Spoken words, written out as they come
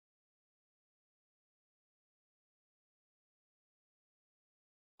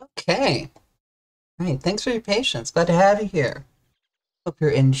Okay. All right, thanks for your patience. Glad to have you here. Hope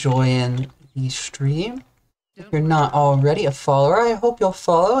you're enjoying the stream. If you're not already a follower, I hope you'll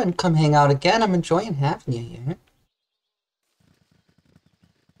follow and come hang out again. I'm enjoying having you here.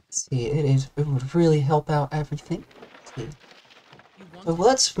 Let's see, it would really help out everything. Let's see. So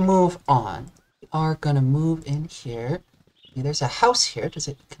let's move on. We are gonna move in here. See, there's a house here.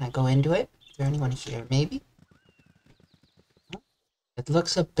 Can I go into it? Is there anyone here, maybe? It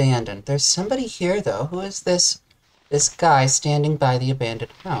looks abandoned. There's somebody here, though. Who is this guy standing by the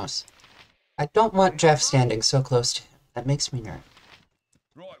abandoned house? I don't want Jeff standing so close to him. That makes me nervous.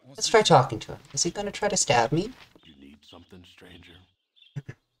 Let's try talking to him. Is he going to try to stab me? You need something, stranger?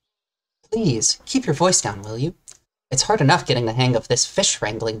 Please, keep your voice down, will you? It's hard enough getting the hang of this fish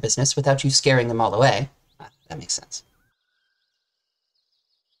wrangling business without you scaring them all away. That makes sense.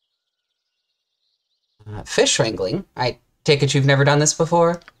 Fish wrangling? I take it you've never done this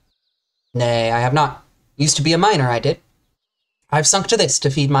before? Nay, I have not. Used to be a miner, I did. I've sunk to this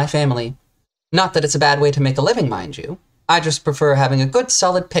to feed my family. Not that it's a bad way to make a living, mind you. I just prefer having a good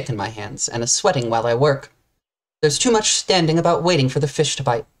solid pick in my hands and a sweating while I work. There's too much standing about waiting for the fish to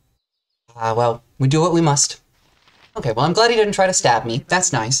bite. Well, we do what we must. Okay, well, I'm glad he didn't try to stab me.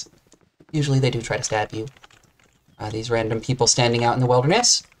 That's nice. Usually they do try to stab you. These random people standing out in the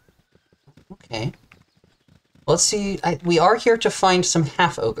wilderness. Okay. Let's see. We are here to find some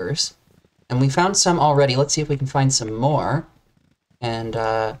half-ogres. And we found some already. Let's see if we can find some more. And,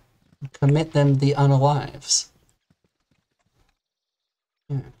 commit them the unalives.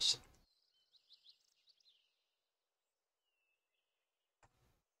 Yes.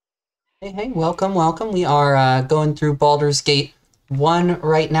 Hey, welcome, welcome. We are going through Baldur's Gate 1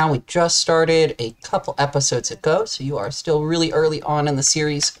 right now. We just started a couple episodes ago, so you are still really early on in the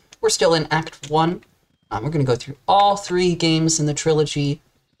series. We're still in Act 1. We're going to go through all 3 games in the trilogy.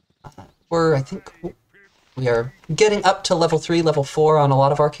 I think we are getting up to level 3, level 4 on a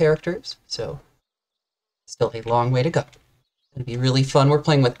lot of our characters, so still a long way to go. It's going to be really fun. We're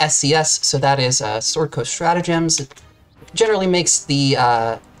playing with SCS, so that is Sword Coast Stratagems. It generally makes the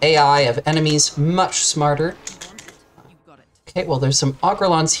AI of enemies much smarter. Okay, well, there's some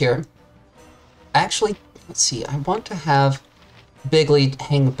Ogrelons here. Actually, let's see, I want to have Bigly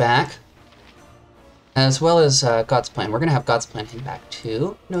hang back, as well as God's Plan. We're going to have God's Plan hang back,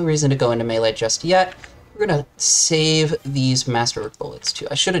 too. No reason to go into melee just yet. We're going to save these Masterwork bullets, too.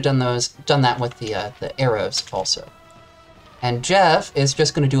 I should have done that with the arrows, also. And Jeff is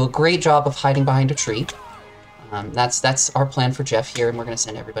just going to do a great job of hiding behind a tree. That's our plan for Jeff here, and we're going to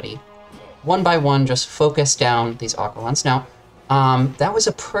send everybody one by one, just focus down these Ogrelons. Now, that was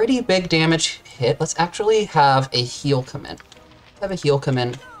a pretty big damage hit. Let's actually have a heal come in. Let's have a heal come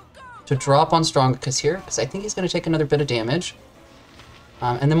in to drop on Strongicus here, because I think he's going to take another bit of damage.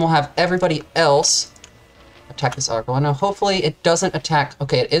 And then we'll have everybody else attack this Ogrelon. Now, hopefully it doesn't attack...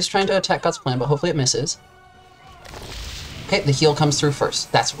 Okay, it is trying to attack God's Plan, but hopefully it misses. Okay, the heal comes through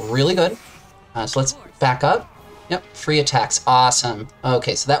first. That's really good. So let's back up. Yep, free attacks. Awesome.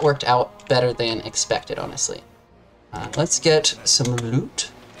 Okay, so that worked out better than expected, honestly. Let's get some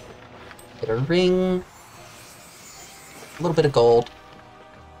loot. Get a ring. A little bit of gold.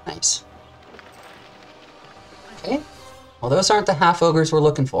 Nice. Okay. Well, those aren't the half-ogres we're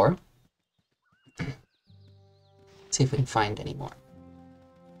looking for. Let's see if we can find any more.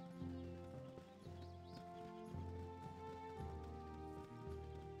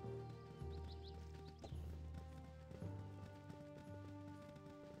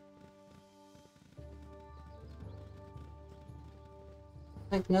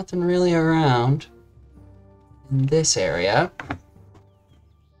 Like nothing really around in this area.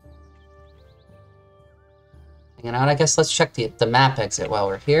 Hanging out, I guess let's check the map exit while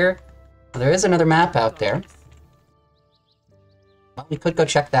we're here. Well, there is another map out there. Well, we could go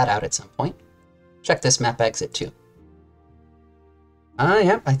check that out at some point. Check this map exit too.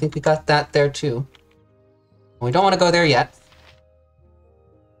 Yeah, I think we got that there too. We don't want to go there yet.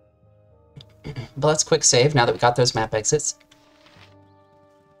 But let's quick save now that we got those map exits.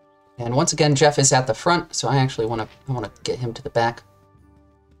 And once again, Jeff is at the front, so I actually want to get him to the back.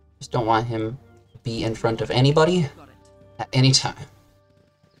 Just don't want him to be in front of anybody at any time.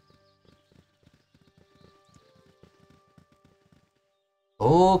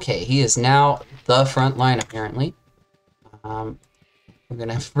 Okay, he is now the front line, apparently. We're going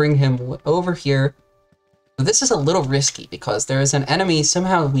to bring him over here. This is a little risky, because there is an enemy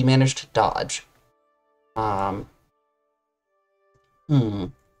somehow we managed to dodge.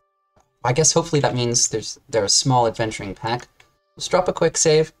 I guess hopefully that means they're a small adventuring pack. Let's drop a quick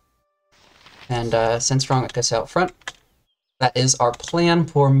save and send Strongicus out front. That is our plan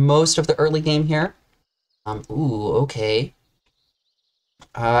for most of the early game here. Ooh, okay.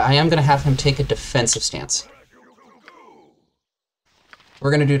 I am going to have him take a defensive stance.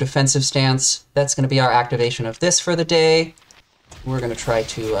 We're going to do defensive stance. That's going to be our activation of this for the day. We're going to try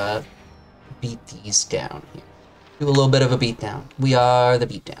to beat these down here. Do a little bit of a beatdown. We are the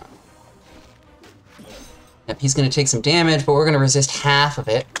beatdown. Yep, he's going to take some damage, but we're going to resist half of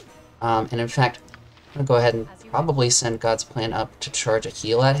it. And in fact, I'm going to go ahead and probably send God's Plan up to charge a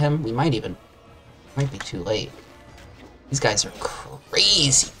heal at him. We might be too late. These guys are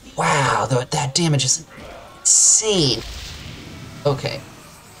crazy. Wow, that damage is insane. Okay.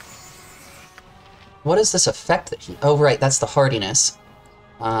 What is this effect that he... Oh, right, that's the hardiness.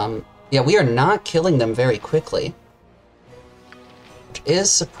 Yeah, we are not killing them very quickly. Which is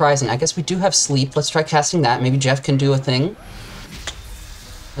surprising. I guess we do have sleep. Let's try casting that. Maybe Jeff can do a thing.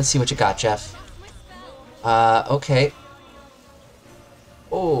 Let's see what you got, Jeff. Okay.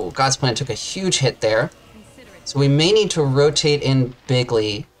 Oh, God's Plan took a huge hit there. So we may need to rotate in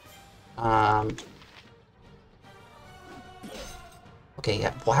bigly. Okay,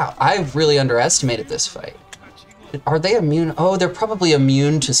 yeah, wow. I really underestimated this fight. Are they immune? Oh, they're probably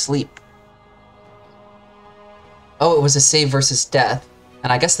immune to sleep. Oh, it was a save versus death.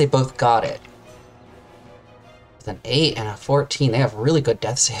 And I guess they both got it. With an 8 and a 14, they have really good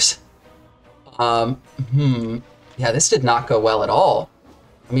death saves. Yeah, this did not go well at all.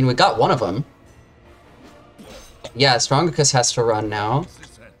 I mean, we got one of them. Yeah, Strongicus has to run now.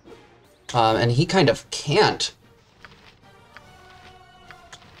 And he kind of can't.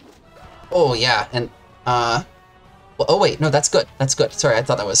 Oh, yeah, and, well, oh, wait, no, that's good. That's good. Sorry, I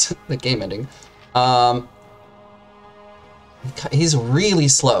thought that was the game ending. He's really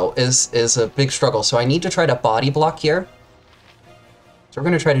slow, is a big struggle, so I need to try to body block here. So we're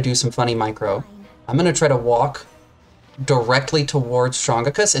going to try to do some funny micro. I'm going to try to walk directly towards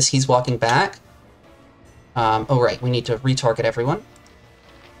Strongicus as he's walking back. Oh, right, we need to retarget everyone.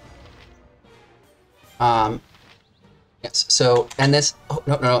 Yes, so, and this, oh,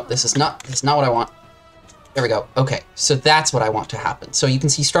 no, this is not what I want. There we go. Okay, so that's what I want to happen. So you can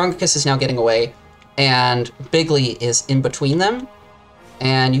see Strongicus is now getting away, and Bigly is in between them,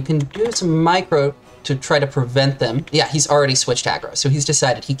 and you can do some micro to try to prevent them. Yeah, he's already switched aggro, so he's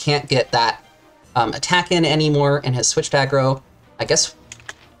decided he can't get that attack in anymore and has switched aggro. I guess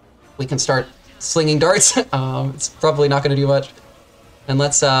we can start slinging darts. It's probably not going to do much. And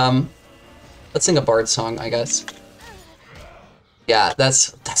let's sing a bard song, I guess. Yeah,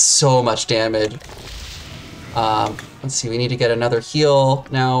 that's so much damage. Let's see, we need to get another heal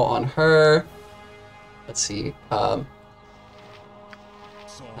now on her. Let's see. I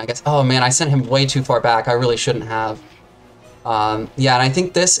guess, oh man, I sent him way too far back. I really shouldn't have. Yeah, and I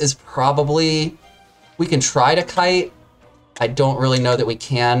think this is probably, we can try to kite. I don't really know that we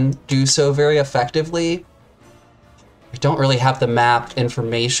can do so very effectively. We don't really have the map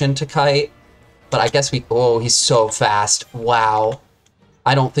information to kite, but I guess we, oh, he's so fast. Wow.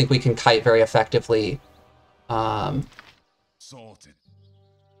 I don't think we can kite very effectively. We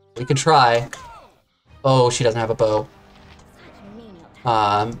can try. Oh, she doesn't have a bow.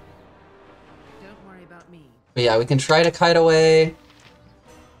 Don't worry about me. But yeah, we can try to kite away.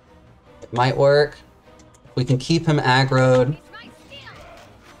 It might work. We can keep him aggroed.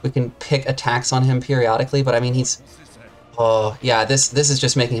 We can pick attacks on him periodically, but I mean, he's... Oh, yeah, this is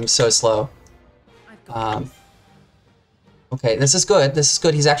just making him so slow. Okay, this is good. This is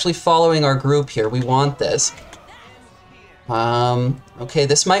good. He's actually following our group here. We want this. Okay,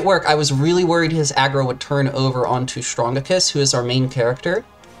 this might work. I was really worried his aggro would turn over onto Strongicus, who is our main character,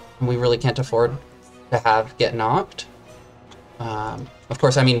 and we really can't afford to have get knocked. Of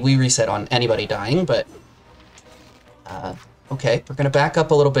course, I mean, we reset on anybody dying, but... okay, we're gonna back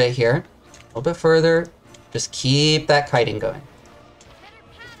up a little bit here. A little bit further. Just keep that kiting going.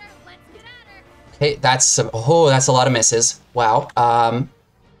 Okay, that's some, oh, that's a lot of misses. Wow.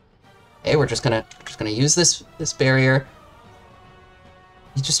 Okay, we're just gonna use this barrier.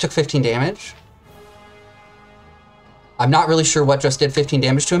 He just took 15 damage. I'm not really sure what just did 15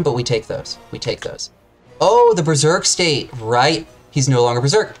 damage to him, but we take those. We take those. Oh, the Berserk state, right? He's no longer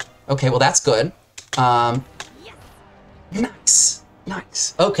Berserk. Okay, well that's good. Nice,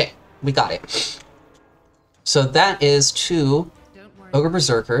 nice. Okay, we got it. So that is 2 Ogre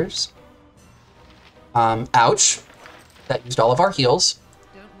Berserkers. Ouch. That used all of our heals.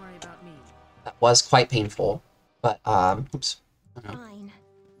 Don't worry about me. That was quite painful, but, oops. Fine.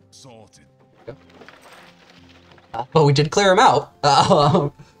 Sorted. But we did clear him out.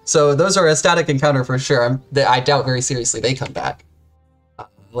 So those are a static encounter for sure. I doubt very seriously they come back.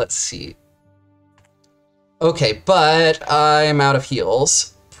 Let's see. Okay, but I'm out of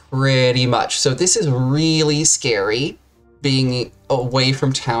heals, pretty much. So this is really scary, being away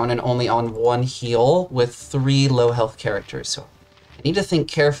from town and only on 1 heal with 3 low health characters. So I need to think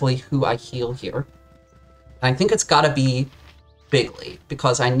carefully who I heal here. I think it's gotta be Bigley,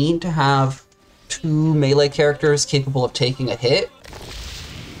 because I need to have 2 melee characters capable of taking a hit.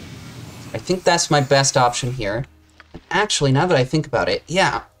 I think that's my best option here. Actually, now that I think about it,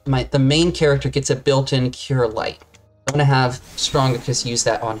 yeah, the main character gets a built-in Cure Light. I'm gonna have Strongicus use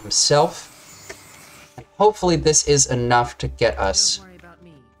that on himself. And hopefully this is enough to get us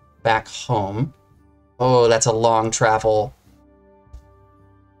back home. Oh, that's a long travel.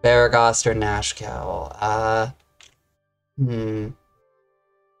 Beregost or Nashkel?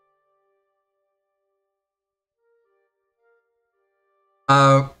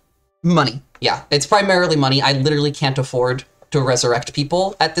 Money. Yeah, it's primarily money. I literally can't afford to resurrect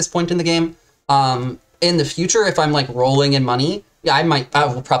people at this point in the game. In the future, if I'm like rolling in money, yeah, I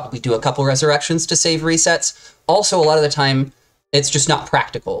will probably do a couple resurrections to save resets. Also, a lot of the time, it's just not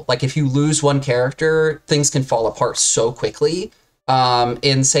practical. Like if you lose one character, things can fall apart so quickly.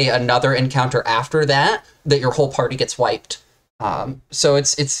 In say another encounter after that your whole party gets wiped. So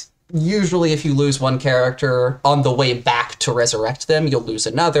it's usually if you lose one character on the way back to resurrect them, you'll lose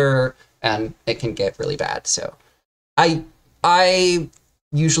another, and it can get really bad. So I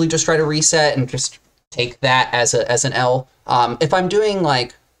usually just try to reset and just take that as an L. If I'm doing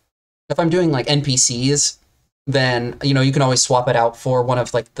like NPCs, then you know you can always swap it out for one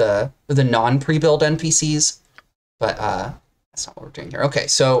of like the non pre-build NPCs. But that's not what we're doing here. Okay,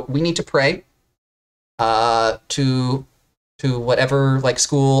 so we need to pray to whatever like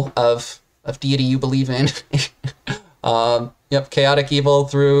school of deity you believe in. Yep, chaotic evil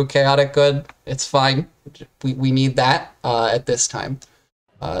through chaotic good. It's fine. We need that at this time.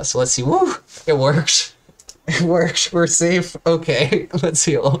 So let's see. Woo! It works. It works. We're safe. Okay, let's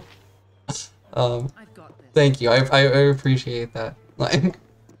heal. Thank you. I appreciate that. Like,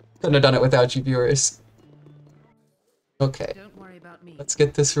 couldn't have done it without you, viewers. Okay. Don't worry about me. Let's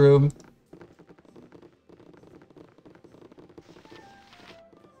get this room.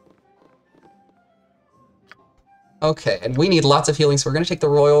 Okay, and we need lots of healing, so we're gonna take the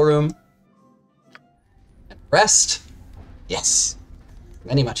royal room. And rest. Yes.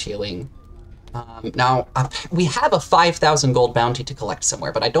 Very much healing. Now, we have a 5,000 gold bounty to collect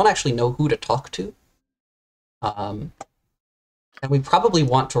somewhere, but I don't actually know who to talk to. And we probably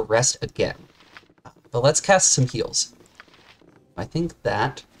want to rest again. But let's cast some heals. I think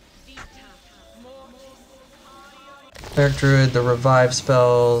that... Cleric Druid, the revive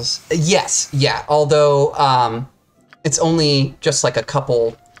spells... Yes, yeah, although, it's only just like a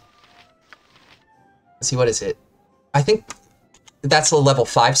couple... Let's see, what is it? I think that's a level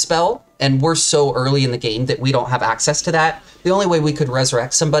 5 spell, and we're so early in the game that we don't have access to that. The only way we could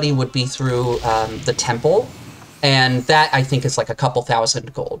resurrect somebody would be through the temple, and that, I think, is like a couple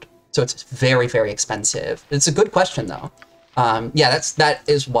thousand gold. So it's very, very expensive. It's a good question, though. Yeah, that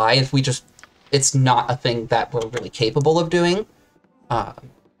is why if we just... It's not a thing that we're really capable of doing.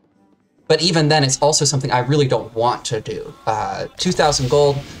 But even then, it's also something I really don't want to do. 2,000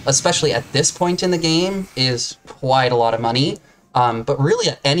 gold, especially at this point in the game, is quite a lot of money. But really,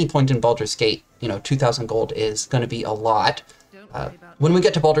 at any point in Baldur's Gate, you know, 2,000 gold is going to be a lot. When we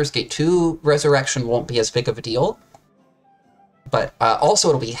get to Baldur's Gate 2, Resurrection won't be as big of a deal. But also,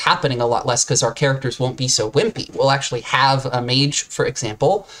 it'll be happening a lot less because our characters won't be so wimpy. We'll actually have a mage, for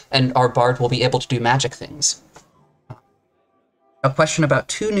example, and our bard will be able to do magic things. A question about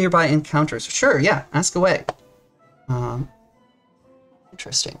 2 nearby encounters. Sure, yeah, ask away.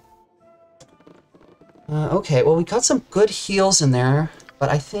 Interesting. Okay, well, we got some good heals in there, but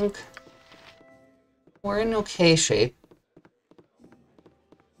I think we're in okay shape.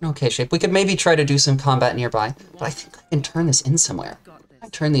 Okay shape. We could maybe try to do some combat nearby, but I think I can turn this in somewhere. I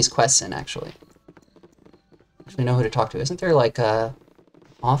turn these quests in, actually. Actually know who to talk to. Isn't there, like, a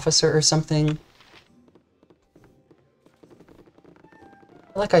officer or something?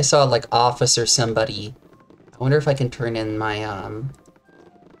 I feel like I saw, like, officer somebody. I wonder if I can turn in my,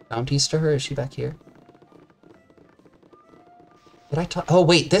 bounties to her. Is she back here? Did I talk? Oh,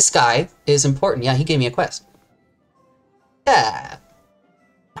 wait, this guy is important. Yeah, he gave me a quest. Yeah.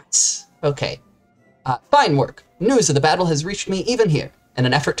 Nice. Okay. Fine work. News of the battle has reached me even here. In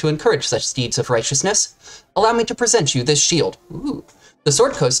an effort to encourage such deeds of righteousness, allow me to present you this shield. Ooh. The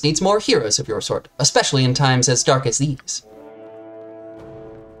Sword Coast needs more heroes of your sort, especially in times as dark as these.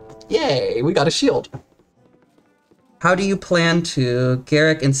 Yay, we got a shield. How do you plan to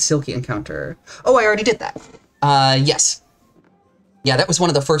Garrick and Silky encounter? Oh, I already did that. Yes. Yeah, that was one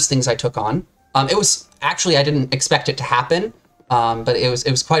of the first things I took on. It was actually, I didn't expect it to happen, but it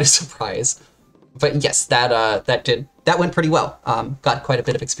was quite a surprise. But yes, that went pretty well. Got quite a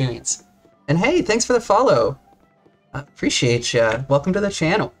bit of experience. And hey, thanks for the follow. Appreciate ya. Welcome to the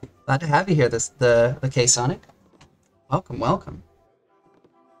channel. Glad to have you here. The K Sonic. Welcome, welcome.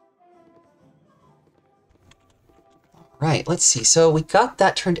 All right, let's see. So we got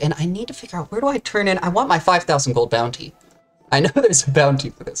that turned in. I need to figure out, where do I turn in? I want my 5,000 gold bounty. I know there's a bounty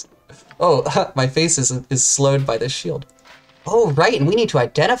for this. Oh, my face is slowed by this shield. Oh, right, and we need to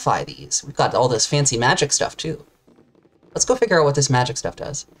identify these. We've got all this fancy magic stuff, too. Let's go figure out what this magic stuff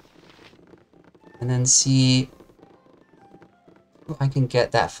does. And then see who I can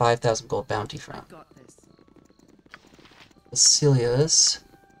get that 5,000 gold bounty from. Basilius.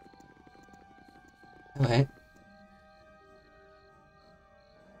 Alright.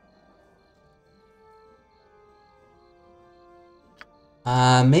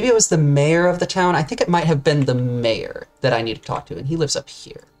 Maybe it was the mayor of the town. I think it might have been the mayor that I need to talk to, and he lives up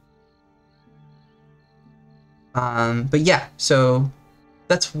here. But yeah, so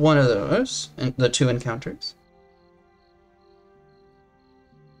that's one of those, the 2 encounters.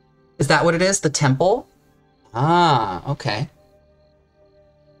 Is that what it is? The temple? Ah, okay.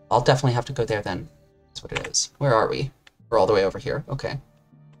 I'll definitely have to go there then. That's what it is. Where are we? We're all the way over here. Okay.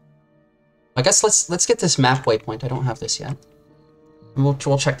 I guess let's get this map waypoint. I don't have this yet. We'll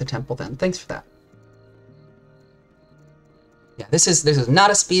check the temple then. Thanks for that. Yeah, this is not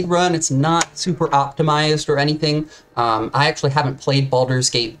a speed run. It's not super optimized or anything. I actually haven't played Baldur's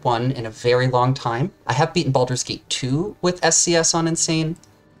Gate 1 in a very long time. I have beaten Baldur's Gate 2 with SCS on Insane,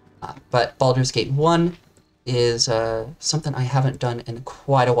 but Baldur's Gate 1 is something I haven't done in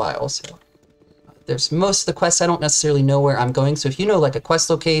quite a while. So there's most of the quests I don't necessarily know where I'm going. So if you know like a quest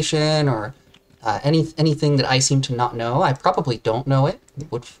location or anything that I seem to not know, I probably don't know it.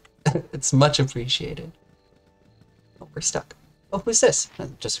 It's much appreciated. Oh, we're stuck. Oh, who's this?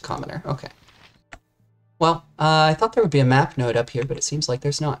 Just a commoner. Okay. Well, I thought there would be a map node up here, but it seems like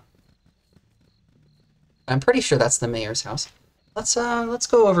there's not. I'm pretty sure that's the mayor's house. Let's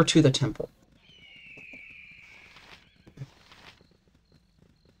go over to the temple.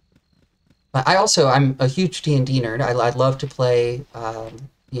 I'm a huge D&D nerd. I love to play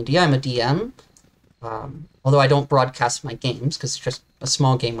D&D. I'm a DM. Although I don't broadcast my games because it's just a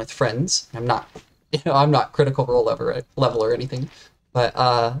small game with friends. I'm not, I'm not Critical Role level or anything. But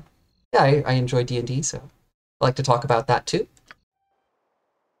yeah, I enjoy D&D, so I like to talk about that too.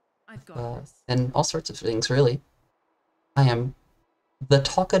 I've got this. And all sorts of things, really. I am the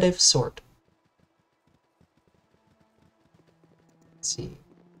talkative sort. Let's see.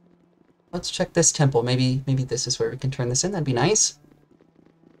 Let's check this temple. Maybe this is where we can turn this in. That'd be nice.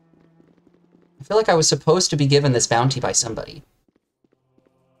 I feel like I was supposed to be given this bounty by somebody.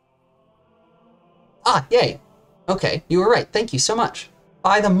 Ah, yay. Okay, you were right. Thank you so much.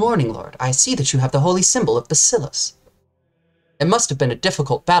 By the Morning Lord, I see that you have the holy symbol of Basilius. It must have been a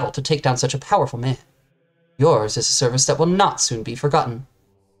difficult battle to take down such a powerful man. Yours is a service that will not soon be forgotten.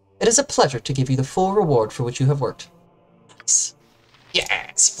 It is a pleasure to give you the full reward for which you have worked. Nice.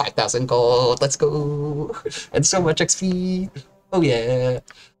 Yes, 5,000 gold, let's go. And so much XP. Oh yeah.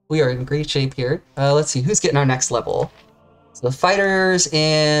 We are in great shape here. Let's see, who's getting our next level? So the fighter's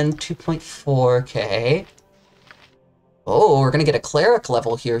in 2.4k. Oh, we're gonna get a cleric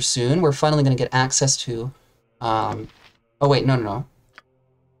level here soon. We're finally gonna get access to, oh wait, no.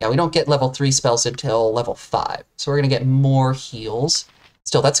 Yeah, we don't get level 3 spells until level 5. So we're gonna get more heals.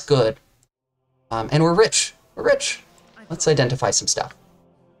 Still, that's good. And we're rich, we're rich. Let's identify some stuff.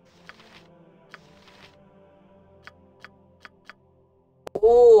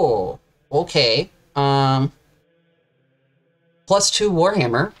 Oh, okay. +2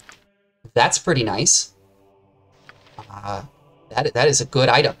 Warhammer. That's pretty nice. That is a good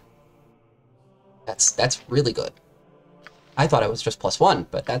item. That's really good. I thought it was just +1,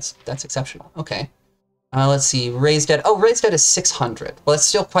 but that's exceptional. Okay. Let's see, Raised Dead. Oh, Raised Dead is 600. Well, it's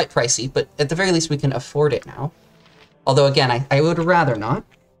still quite pricey, but at the very least we can afford it now. Although, again, I would rather not.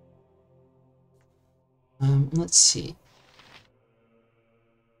 Let's see.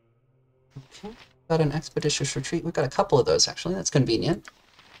 Okay, got an Expeditious Retreat. We've got a couple of those, actually. That's convenient.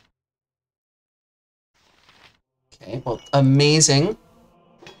 Okay, well, amazing.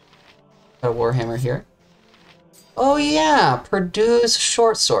 Got a Warhammer here. Oh, yeah, Purdue's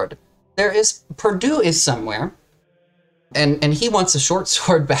short sword. Purdue is somewhere, and he wants a short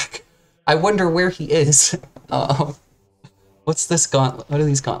sword back. I wonder where he is. What's this gauntlet? What are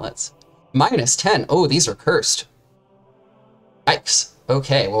these gauntlets? -10. Oh, these are cursed. Yikes.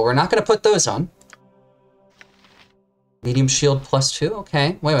 Okay, well, we're not going to put those on. Medium shield +2,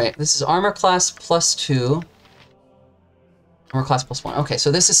 okay. Wait, this is armor class +2. Armor class +1. Okay,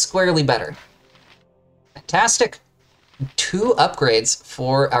 so this is squarely better. Fantastic. 2 upgrades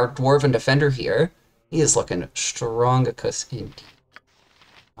for our Dwarven Defender here. He is looking strongicus indeed.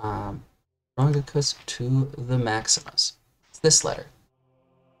 Strongicus to the Maximus. It's this letter.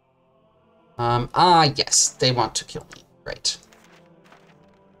 Yes, they want to kill me. Right.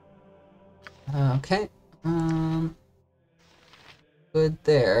 Okay. Good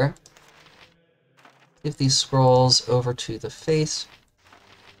there. Give these scrolls over to the face.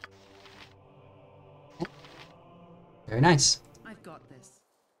 Okay. Very nice. I've got this.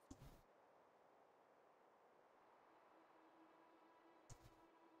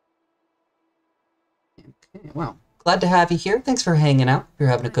 Okay, well, glad to have you here. Thanks for hanging out. If you're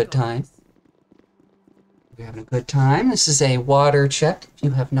having a I've good got time. this. If you're having a good time, this is a water check. If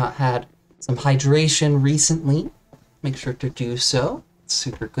you have not had some hydration recently, make sure to do so. It's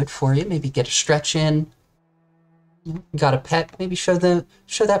super good for you. Maybe get a stretch in. You got a pet, maybe show that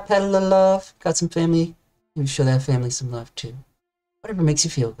pet a little love. Got some family, maybe show that family some love too. Whatever makes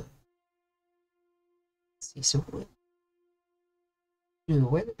you feel good. Let's see, so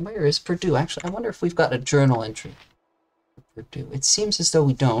where is Purdue? Actually, I wonder if we've got a journal entry for Purdue. It seems as though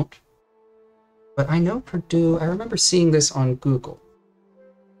we don't. But I know Purdue, I remember seeing this on Google.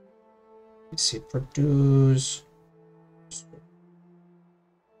 Let's see, Purdue's...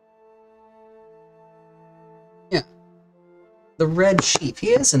 Yeah. The Red Chief.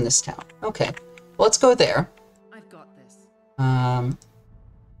 He is in this town. Okay. Well, let's go there. I've got this.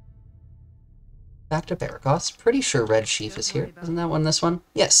 Back to Beregost. Pretty sure Red Chief is here. Isn't that one this one?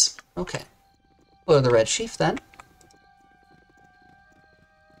 Yes. Okay. Go to the Red Chief then.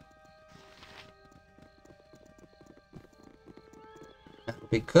 That'll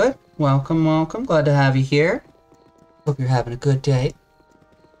be good. Welcome, welcome. Glad to have you here. Hope you're having a good day.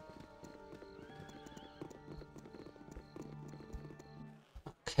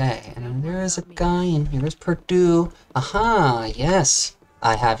 Okay, and there is a guy in here. Is Purdue. Aha, yes.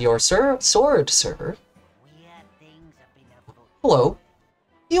 I have your sword, sir. Hello.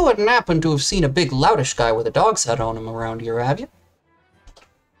 You wouldn't happen to have seen a big loutish guy with a dog's head on him around here, have you?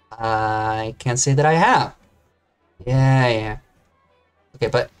 I can't say that I have. Yeah. Okay,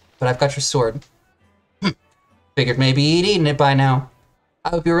 but I've got your sword. Figured maybe you'd eaten it by now. I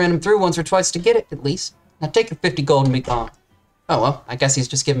hope you ran him through once or twice to get it, at least. Now take your 50 gold and be gone. Oh, well, I guess he's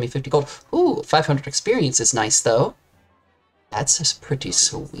just giving me 50 gold. Ooh, 500 experience is nice, though. That's pretty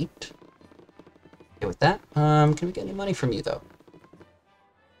sweet. Okay, with that, can we get any money from you, though?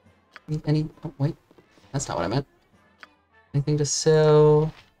 Any oh, wait. That's not what I meant. Anything to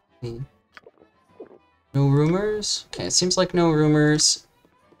sell? No rumors? Okay, it seems like no rumors.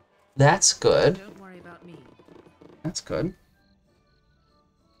 That's good. Don't worry about me. That's good.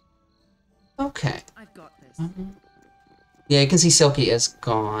 Okay. I've got this. Yeah, you can see Silky is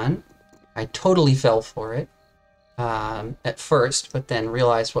gone. I totally fell for it at first, but then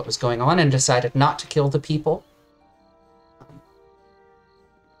realized what was going on and decided not to kill the people.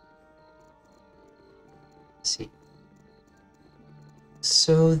 Let's see.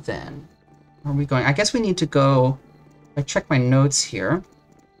 So then, where are we going? I guess we need to go... I check my notes here.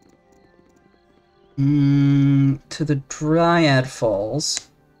 To the Dryad Falls.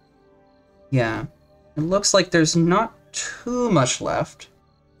 Yeah. It looks like there's not too much left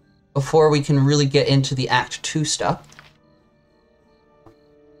before we can really get into the Act 2 stuff.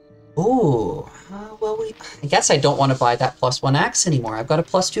 Ooh. Well, I guess I don't want to buy that +1 axe anymore. I've got a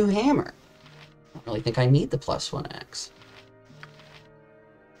 +2 hammer. I don't really think I need the +1 axe.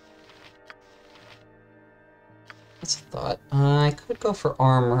 That's a thought. I could go for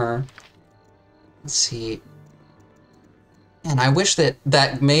armor. Let's see. Man, I wish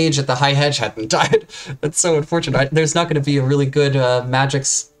that mage at the High Hedge hadn't died. That's so unfortunate. There's not going to be a really good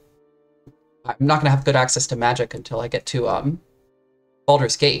magics. I'm not going to have good access to magic until I get to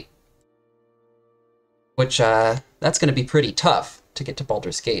Baldur's Gate. Which, that's going to be pretty tough to get to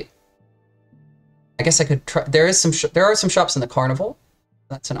Baldur's Gate. I guess I could try. There are some shops in the Carnival.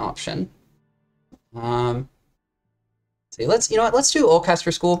 That's an option. See, you know what? Let's do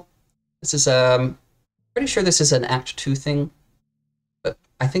Oldcaster School. This is pretty sure this is an Act 2 thing, but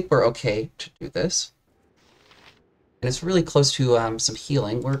I think we're okay to do this. And it's really close to some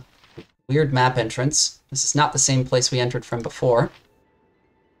healing. Weird map entrance. This is not the same place we entered from before.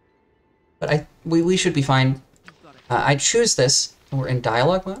 But we should be fine. I choose this. We're in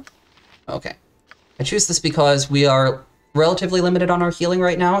dialogue mode? Okay. I choose this because we are relatively limited on our healing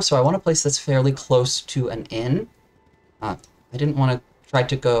right now, so I want a place that's fairly close to an inn. I didn't want to try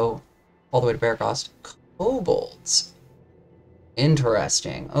to go all the way to Beregost. Kobolds.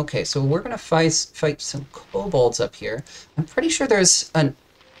 Interesting. Okay, so we're gonna fight some kobolds up here. I'm pretty sure there's I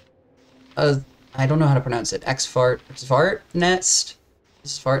don't know how to pronounce it. Svart nest?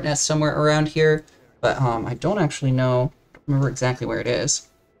 Svart nest somewhere around here, but I don't actually know. Don't remember exactly where it is.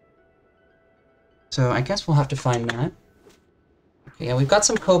 So I guess we'll have to find that. Okay, yeah, we've got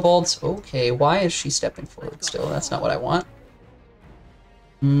some kobolds. Okay, why is she stepping forward still? That's not what I want.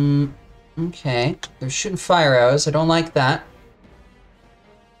 Okay. They're shooting fire arrows. I don't like that.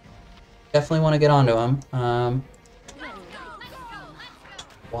 Definitely want to get onto them.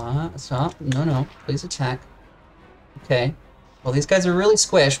 What? Stop. No. Please attack. Okay. Well, these guys are really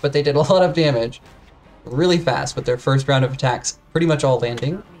squished, but they did a lot of damage. Really fast with their first round of attacks. Pretty much all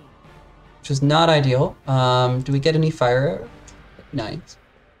landing. Which is not ideal. Do we get any fire arrows? Nice.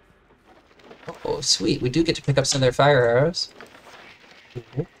 Oh, sweet. We do get to pick up some of their fire arrows.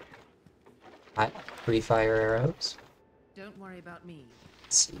 Cool. I have 3 fire arrows. Don't worry about me.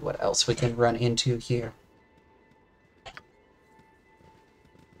 Let's see what else we can run into here.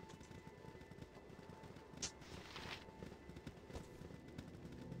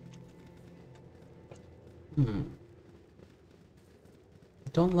 I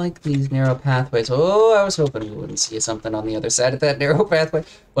don't like these narrow pathways. Oh, I was hoping we wouldn't see something on the other side of that narrow pathway.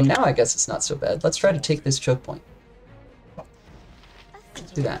 Well, now I guess it's not so bad. Let's try to take this choke point.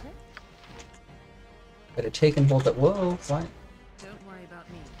 Let's do that. Gotta take and hold that. Whoa, what? Don't worry about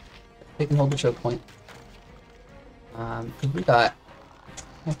me. Take and hold the choke point. Because we got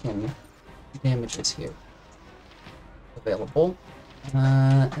heckin' damages here available.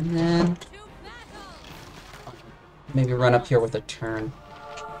 And then maybe run up here with a turn.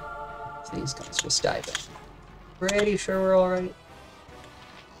 So these guys just dive in. Pretty sure we're alright.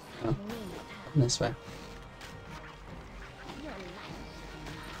 Oh, come this way.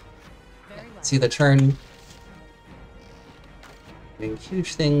 See the turn. Doing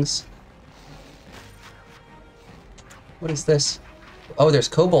huge things. What is this? Oh, there's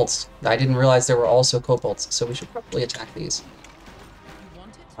kobolds. I didn't realize there were also kobolds, so we should probably attack these.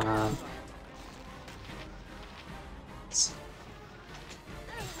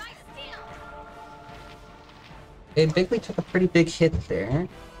 Okay, Bigley took a pretty big hit there.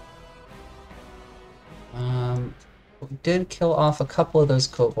 We did kill off a couple of those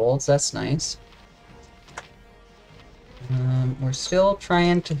kobolds. That's nice. We're still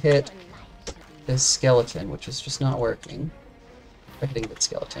trying to hit this skeleton, which is just not working. We're hitting that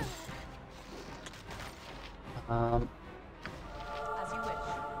skeleton.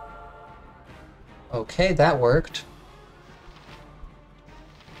 Okay, that worked.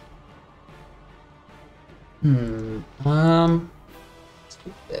 Let's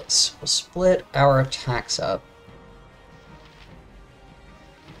do this. We'll split our attacks up.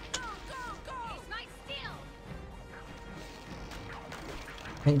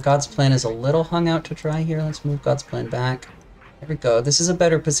 I think God's plan is a little hung out to dry here. Let's move God's plan back. There we go. This is a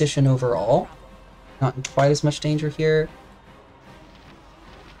better position overall. Not in quite as much danger here.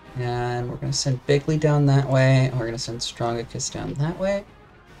 And we're going to send Bigley down that way. And we're going to send Strongicus down that way.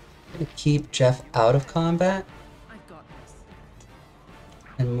 We're going to keep Jeff out of combat. I've got this.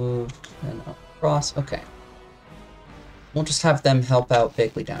 And move across. Okay. We'll just have them help out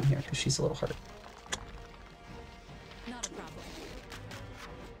Bigley down here because she's a little hurt. Not a problem.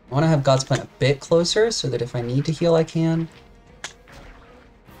 I want to have God's plan a bit closer so that if I need to heal, I can.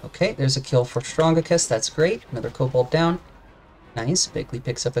 Okay, there's a kill for Strongicus. That's great. Another kobold down. Nice. Bigley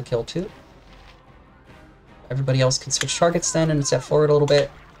picks up a kill too. Everybody else can switch targets then and step forward a little bit.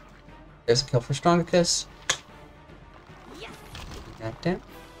 There's a kill for Strongicus. That down.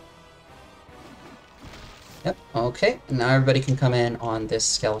 Yep, okay. And now everybody can come in on this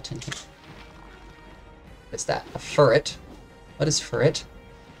skeleton here. What is that? A ferret. What is ferret?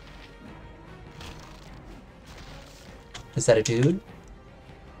 Is that a dude?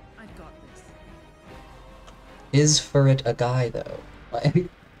 I've got this. Is ferret a guy though? Like,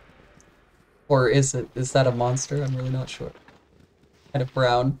 or is that a monster? I'm really not sure. Kind of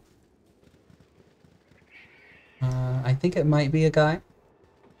brown. I think it might be a guy.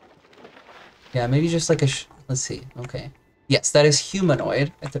 Yeah, maybe just like a let's see. Okay. Yes, that is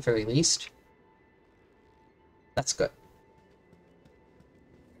humanoid at the very least. That's good.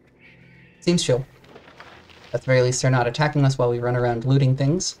 Seems chill. At the very least, they're not attacking us while we run around looting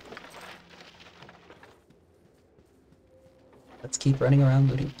things. Let's keep running around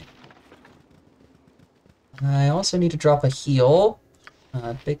looting things. I also need to drop a heal.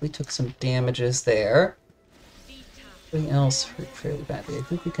 Bigley took some damages there. Everything else hurt fairly badly. I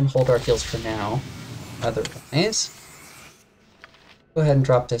think we can hold our heals for now. Otherwise, go ahead and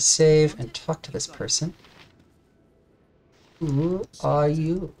drop this save and talk to this person. Who are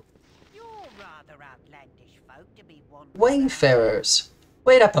you? You're rather outlandish folk to be wandering Wayfarers.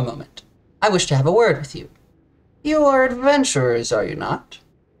 Wait up a moment. I wish to have a word with you. You are adventurers, are you not?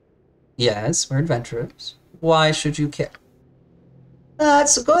 Yes, we're adventurers. Why should you care?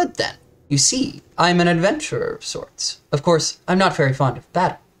 That's good, then. You see, I'm an adventurer of sorts. Of course, I'm not very fond of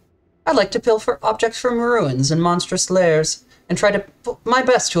battle. I like to pilfer objects from ruins and monstrous lairs, and try to my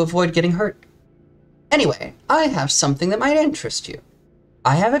best to avoid getting hurt. Anyway, I have something that might interest you.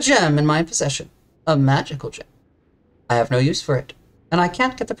 I have a gem in my possession. A magical gem. I have no use for it, and I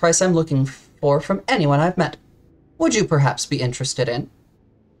can't get the price I'm looking for from anyone I've met. Would you perhaps be interested in?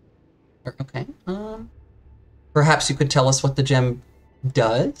 Okay, perhaps you could tell us what the gem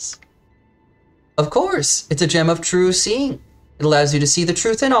does? Of course, it's a gem of true seeing. It allows you to see the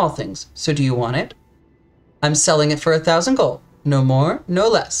truth in all things. So do you want it? I'm selling it for 1,000 gold. No more, no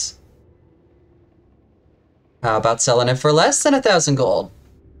less. How about selling it for less than 1,000 gold?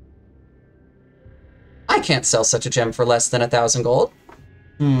 I can't sell such a gem for less than 1,000 gold.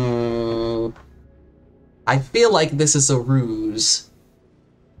 I feel like this is a ruse.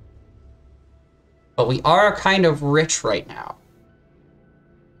 But we are kind of rich right now.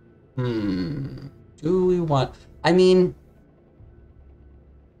 Do we want... I mean...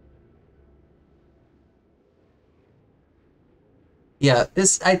 Yeah,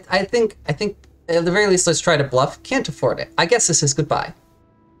 this... I think at the very least, let's try to bluff. Can't afford it. I guess this is goodbye.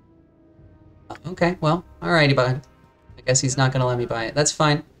 Okay, well, alrighty, bud. I guess he's not gonna let me buy it. That's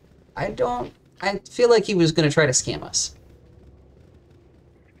fine. I feel like he was gonna try to scam us.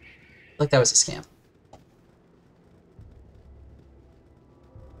 Like that was a scam.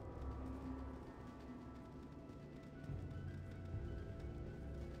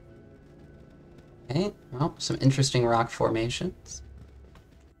 Okay, well, some interesting rock formations.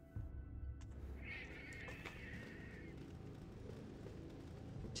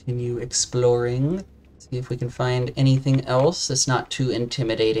 Continue exploring. See if we can find anything else that's not too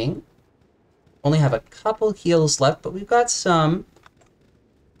intimidating. Only have a couple heals left, but we've got some.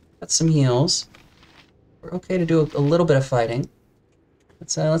 Got some heals. We're okay to do a little bit of fighting.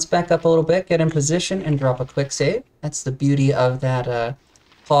 Let's back up a little bit, get in position, and drop a quick save. That's the beauty of that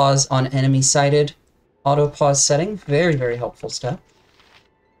pause on enemy-sighted auto pause setting. Very, very helpful stuff.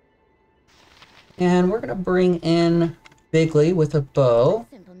 And we're gonna bring in Bigley with a bow,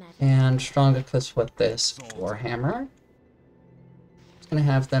 and Strongicus with this warhammer. Just gonna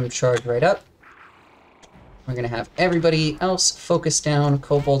have them charge right up. We're gonna have everybody else focus down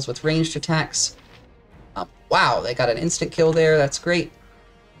kobolds with ranged attacks. Wow, they got an instant kill there. That's great.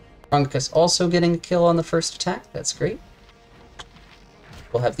 Strongicus also getting a kill on the first attack. That's great.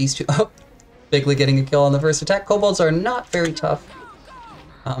 We'll have these two. Oh, Bigley getting a kill on the first attack. Kobolds are not very tough,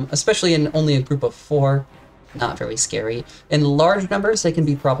 especially in only a group of 4. Not very scary. In large numbers, they can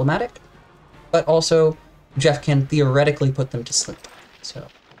be problematic, but also Jeff can theoretically put them to sleep. So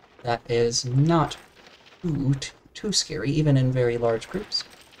that is not too scary, even in very large groups.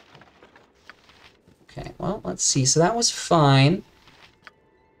 Okay, well, let's see. So that was fine.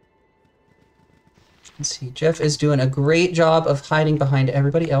 Let's see. Jeff is doing a great job of hiding behind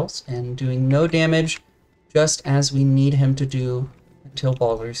everybody else and doing no damage, just as we need him to do until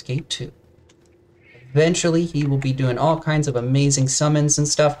Baldur's Gate 2. Eventually, he will be doing all kinds of amazing summons and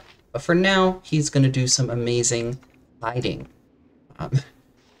stuff, but for now, he's going to do some amazing hiding.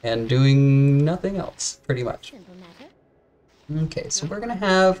 And doing nothing else, pretty much. Okay, so we're going to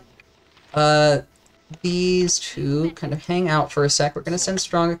have these two kind of hang out for a sec. We're going to send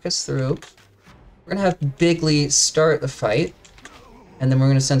Strongicus through. We're going to have Bigley start the fight, and then we're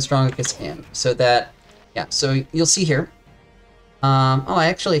going to send Strongicus in. So that, yeah, so you'll see here. Oh, I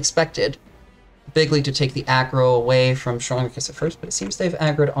actually expected Bigley to take the aggro away from Strongicus at first, but it seems they've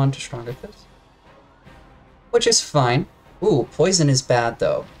aggroed onto Strongicus, which is fine. Ooh, poison is bad,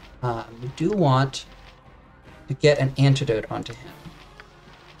 though. We do want to get an antidote onto him.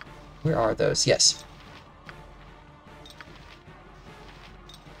 Where are those? Yes.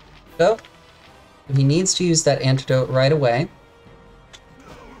 So, he needs to use that antidote right away.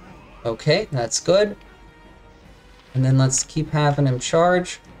 Okay, that's good. And then let's keep having him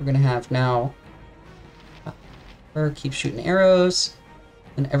charge. We're going to have now her keep shooting arrows,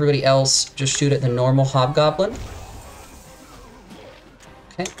 and everybody else just shoot at the normal hobgoblin.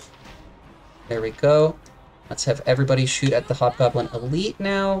 Okay, there we go. Let's have everybody shoot at the hobgoblin elite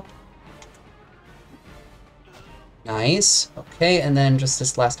now. Nice. Okay, and then just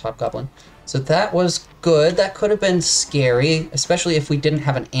this last hobgoblin. So that was good. That could have been scary, especially if we didn't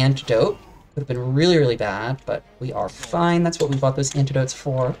have an antidote. Could have been really, really bad, but we are fine. That's what we bought those antidotes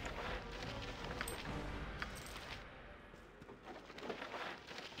for.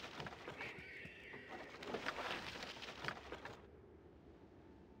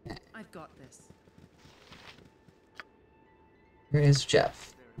 I've got this. Here is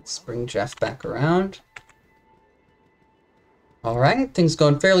Jeff. Let's bring Jeff back around. Alright, things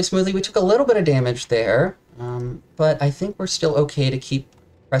going fairly smoothly. We took a little bit of damage there, but I think we're still okay to keep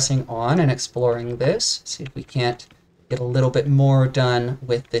pressing on and exploring this. See if we can't get a little bit more done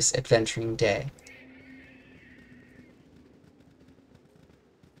with this adventuring day.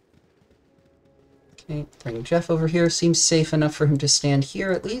 Okay, bring Jeff over here. Seems safe enough for him to stand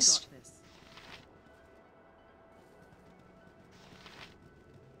here at least. Got this.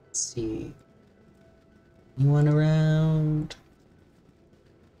 Let's see. Anyone around?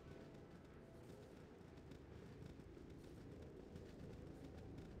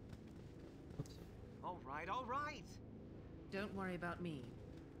 All right. Don't worry about me.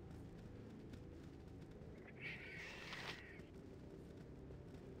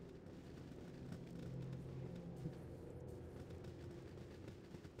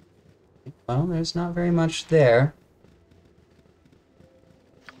 Well, there's not very much there.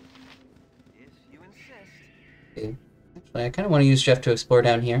 If you insist. Okay. Actually, I kind of want to use Jeff to explore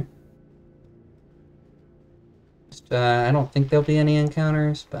down here. Just, I don't think there'll be any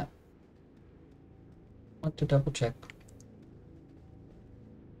encounters, but I want to double check.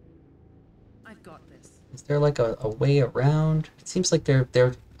 I've got this. Is there like a way around? It seems like there.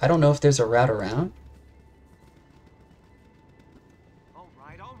 I don't know if there's a route around. All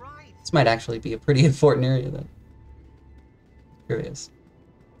right. This might actually be a pretty important area then. Curious.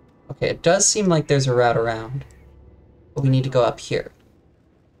 Okay, it does seem like there's a route around, but we need to go up here.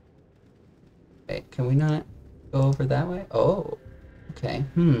 Okay, can we not go over that way? Oh, okay.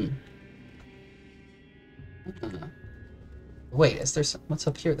 Wait, is there some... What's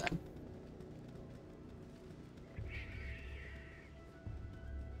up here then?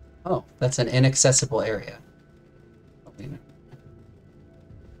 Oh, that's an inaccessible area. Oh, wait, no.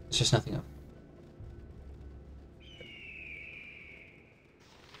 There's just nothing up.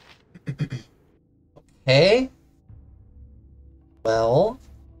 Okay. Well,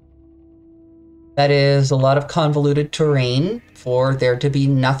 that is a lot of convoluted terrain for there to be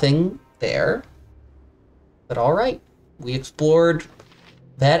nothing there. But all right, we explored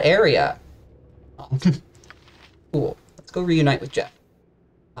that area. Cool. Let's go reunite with Jeff.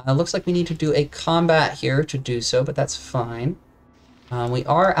 Looks like we need to do a combat here to do so, but that's fine. We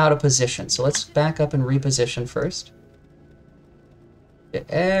are out of position, so let's back up and reposition first. Get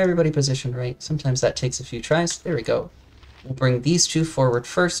everybody positioned right. Sometimes that takes a few tries. There we go. We'll bring these two forward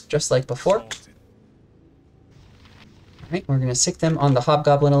first, just like before. Alright, we're going to sick them on the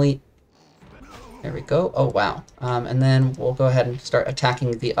Hobgoblin Elite. There we go. Oh, wow. And then we'll go ahead and start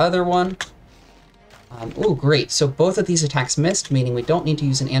attacking the other one. Oh, great. So both of these attacks missed, meaning we don't need to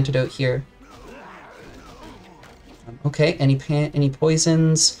use an antidote here. Okay, any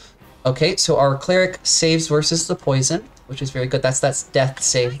poisons? Okay, so our cleric saves versus the poison, which is very good. That's death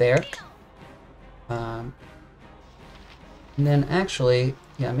save there. And then actually,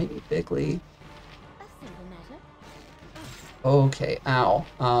 yeah, maybe Bigley. Okay, ow.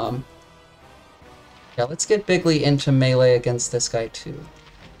 Yeah, let's get Bigley into melee against this guy too.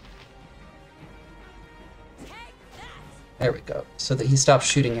 There we go, so that he stops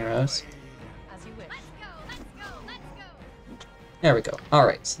shooting arrows. There we go.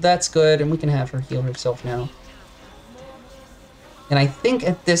 Alright, so that's good, and we can have her heal herself now. And I think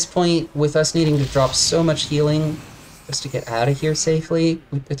at this point, with us needing to drop so much healing just to get out of here safely,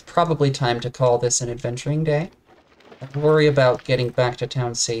 it's probably time to call this an adventuring day. I worry about getting back to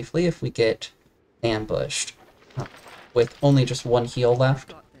town safely if we get ambushed with only just one heal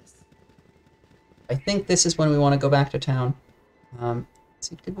left. I think this is when we want to go back to town.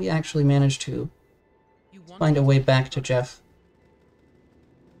 See, did we actually manage to find a way back to Jeff?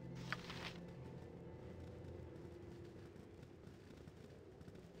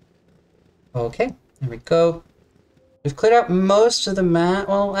 Okay, there we go. We've cleared out most of the map.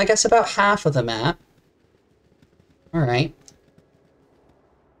 Well, I guess about half of the map. Alright.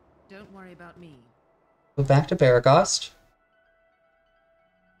 Don't worry about me. Go back to Beregost.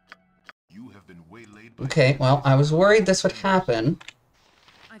 Okay, well, I was worried this would happen.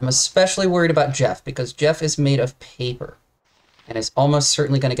 I'm especially worried about Jeff, because Jeff is made of paper. And is almost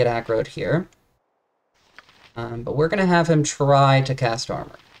certainly going to get aggroed here. But we're going to have him try to cast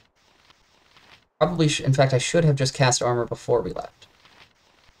armor. Probably, in fact, I should have just cast armor before we left.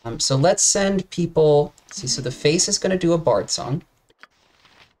 So let's send people... See, so the face is going to do a bard song.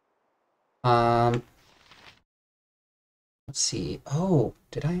 Let's see. Oh,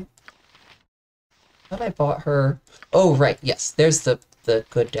 did I... I thought I bought her... Oh, right, yes. There's the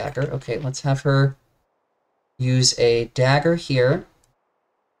good dagger. Okay, let's have her use a dagger here.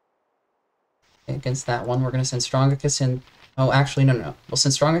 Against that one, we're going to send Strongicus in. Oh, actually, no. We'll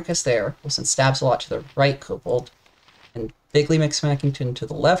send Strongicus there. We'll send Stabs-a-Lot to the right kobold. And Bigly McSmackington to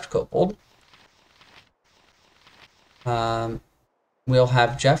the left kobold. We'll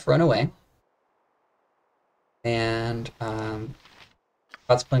have Jeff run away. And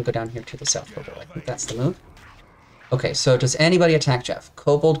God's Plan go down here to the south kobold. I think that's the move. Okay, so does anybody attack Jeff?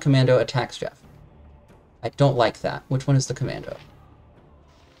 Kobold Commando attacks Jeff. I don't like that. Which one is the Commando?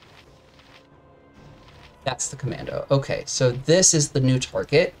 That's the Commando. Okay, so this is the new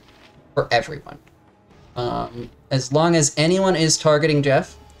target for everyone. As long as anyone is targeting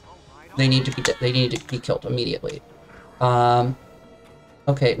Jeff, they need to be killed immediately.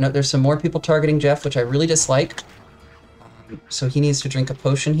 Okay, no, there's some more people targeting Jeff, which I really dislike. So he needs to drink a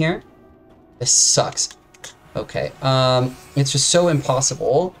potion here. This sucks. Okay, it's just so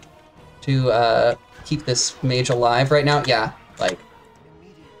impossible to keep this mage alive right now. Yeah, like,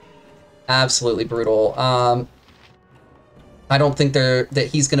 absolutely brutal. I don't think that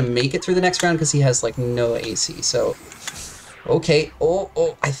he's gonna make it through the next round because he has like no AC. So, okay.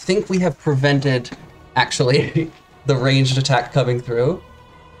 Oh, I think we have prevented actually the ranged attack coming through.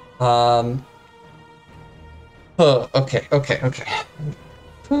 Oh, okay.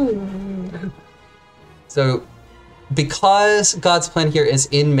 So, because God's Plan here is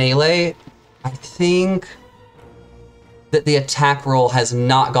in melee, I think that the attack roll has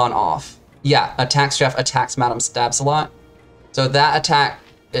not gone off. Yeah, attacks Jeff, attacks Madam Stabs-a-Lot. So that attack,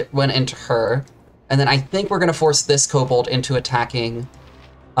 it went into her. And then I think we're going to force this kobold into attacking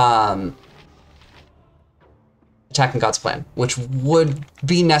God's Plan, which would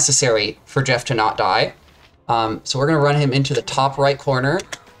be necessary for Jeff to not die. So we're going to run him into the top right corner.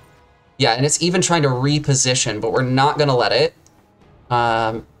 Yeah, and it's even trying to reposition, but we're not going to let it.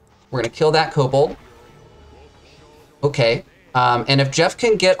 We're going to kill that kobold. Okay. And if Jeff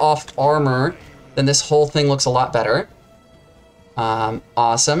can get off armor, then this whole thing looks a lot better.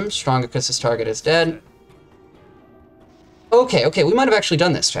 Awesome. Strongicus' target is dead. Okay, we might have actually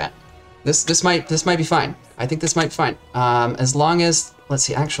done this, chat. This might be fine. I think this might be fine. As long as, let's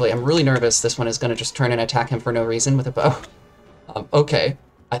see, actually, I'm really nervous this one is gonna just turn and attack him for no reason with a bow. Okay.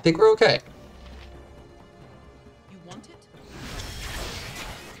 I think we're okay. You want it?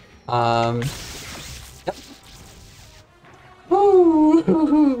 Yep.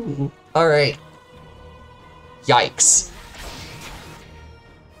 Woo! All right. Yikes.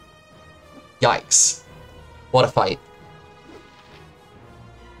 Yikes. What a fight.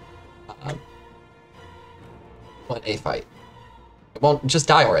 What a fight. It won't just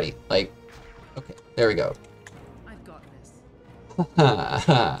die already. Like, okay, there we go. I've got this.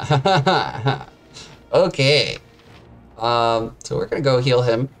 Okay. So we're gonna go heal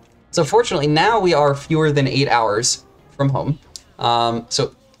him. So fortunately now we are fewer than 8 hours from home.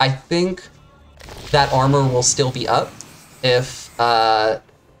 So I think that armor will still be up if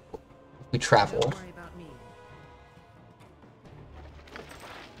we travel. Don't worry about me.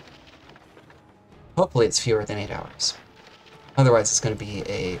 Hopefully it's fewer than 8 hours. Otherwise it's gonna be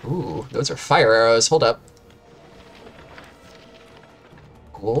a, ooh, those are fire arrows, hold up.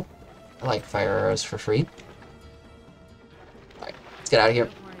 Cool. I like fire arrows for free. Alright, let's get out of here.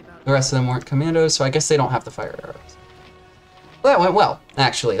 Don't worry about The rest of them weren't commandos, so I guess they don't have the fire arrows. Well, that went well,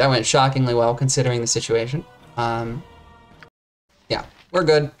 actually. That went shockingly well, considering the situation. Yeah, we're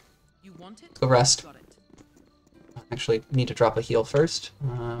good. You want it? Let's go rest. Got it. Actually, need to drop a heal first.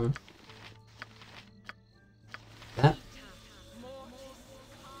 That.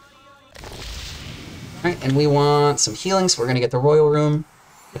 Alright, and we want some healing, so we're gonna get the Royal Room.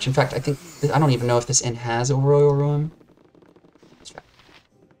 Which, in fact, I think... I don't even know if this inn has a Royal Room. Let's try.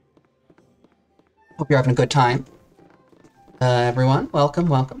 Hope you're having a good time. Everyone, welcome.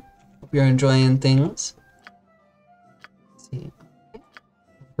 Hope you're enjoying things. Let's see.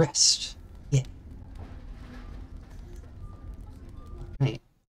 Rest. Yeah. Right.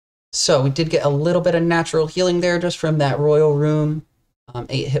 So we did get a little bit of natural healing there just from that Royal Room.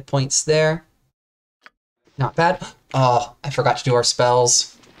 8 hit points there. Not bad. Oh, I forgot to do our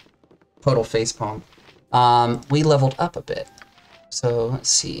spells. Total facepalm. We leveled up a bit. So let's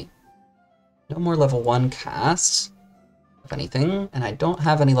see. No more level 1 casts, if anything, and I don't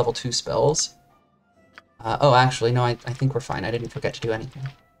have any level 2 spells. Oh, actually, no, I think we're fine. I didn't forget to do anything.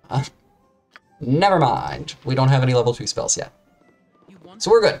 Never mind. We don't have any level 2 spells yet. You want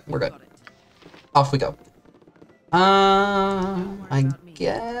So we're good. We're good. Got it. Off we go. worry I about me.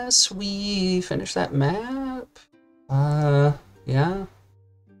 guess we finished that map. Yeah.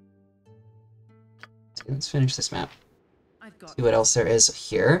 Let's finish this map. I've got See what else there is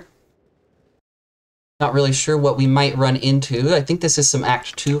here. Not really sure what we might run into. I think this is some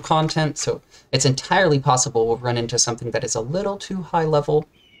Act 2 content, so it's entirely possible we'll run into something that is a little too high level.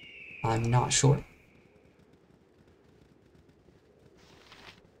 I'm not sure.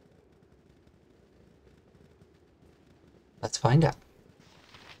 Let's find out.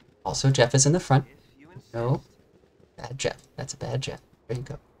 Also, Jeff is in the front. No. Bad Jeff. That's a bad Jeff. There you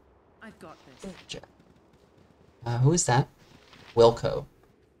go. I've got this. Jeff. Who is that? Wilco.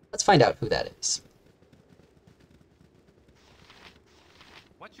 Let's find out who that is.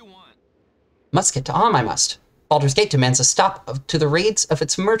 What you want? Must get to Am, I must. Baldur's Gate demands a stop to the raids of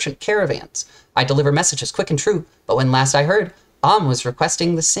its merchant caravans. I deliver messages quick and true, but when last I heard, Am was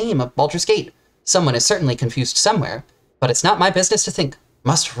requesting the same of Baldur's Gate. Someone is certainly confused somewhere, but it's not my business to think.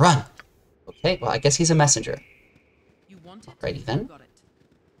 Must run. Okay, well, I guess he's a messenger. You want it? Alrighty then. You got it.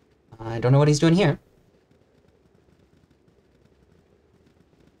 I don't know what he's doing here.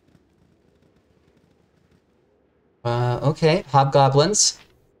 Okay, hobgoblins.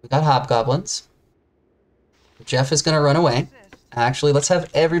 We got hobgoblins. Jeff is gonna run away. Actually, let's have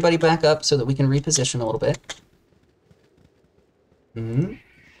everybody back up so that we can reposition a little bit. And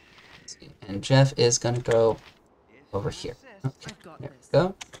Jeff is gonna go over here. Okay, there we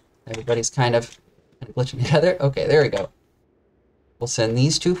go. Everybody's kind of glitching together. Okay, there we go. We'll send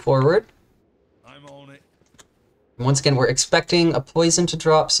these two forward. I'm on it. And once again, we're expecting a poison to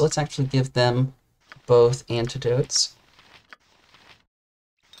drop, so let's actually give them both antidotes.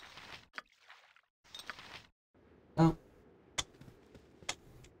 Oh.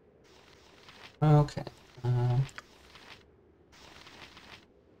 Okay.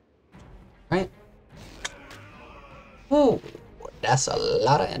 Right. Oh, that's a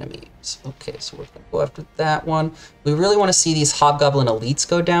lot of enemies. Okay, so we're gonna go after that one. We really want to see these Hobgoblin elites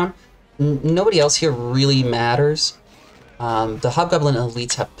go down. Nobody else here really matters. The Hobgoblin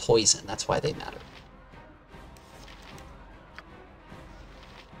elites have poison. That's why they matter.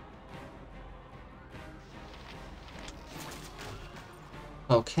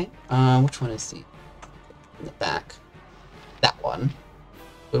 Okay, which one is the in the back? That one.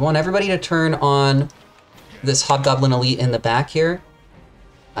 We want everybody to turn on this Hobgoblin elite in the back here.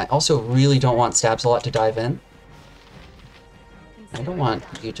 I also really don't want Stabs-a-Lot to dive in. I don't want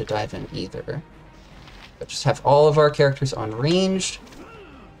you to dive in either. But just have all of our characters on ranged.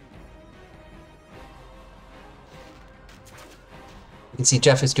 You can see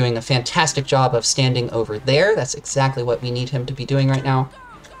Jeff is doing a fantastic job of standing over there. That's exactly what we need him to be doing right now.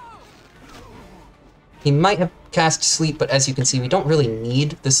 He might have cast Sleep, but as you can see, we don't really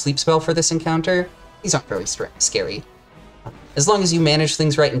need the Sleep spell for this encounter. These aren't very scary. As long as you manage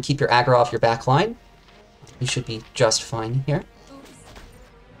things right and keep your aggro off your back line, you should be just fine here.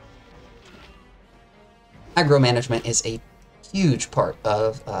 Aggro management is a huge part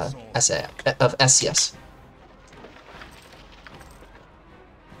of SCS.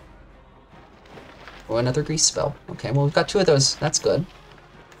 Oh, another grease spell. Okay, well, we've got two of those. That's good.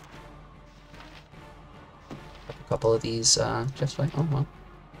 A couple of these, just like, oh, well.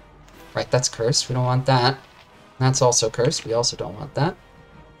 Right, that's cursed. We don't want that. That's also cursed. We also don't want that.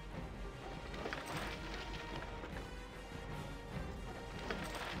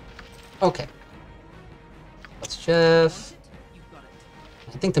 Okay. That's Jeff.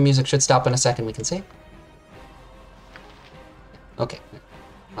 I think the music should stop in a second. We can see. Okay.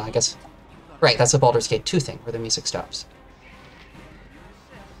 I guess. Right, that's a Baldur's Gate 2 thing, where the music stops.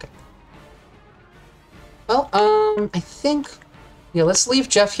 Okay. Well, I think... Yeah, let's leave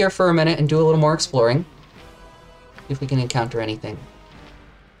Jeff here for a minute and do a little more exploring. See if we can encounter anything.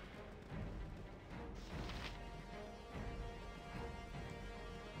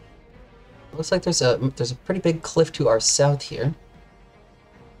 Looks like there's a pretty big cliff to our south here.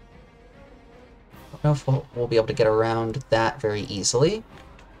 I don't know if we'll be able to get around that very easily.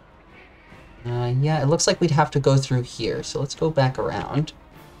 Yeah, it looks like we'd have to go through here, so let's go back around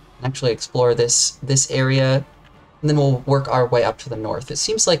and actually explore this area, and then we'll work our way up to the north. It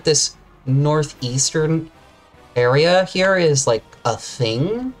seems like this northeastern area here is like a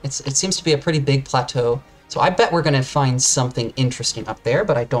thing. It seems to be a pretty big plateau, so I bet we're gonna find something interesting up there,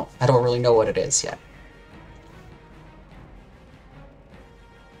 but I don't really know what it is yet.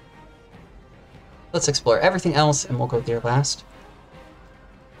 Let's explore everything else, and we'll go there last.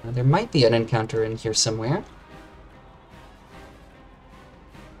 There might be an encounter in here somewhere.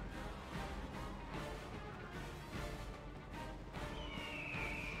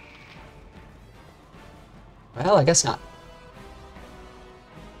 Well, I guess not.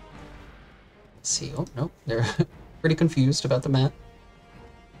 Let's see. Oh, nope. They're pretty confused about the map.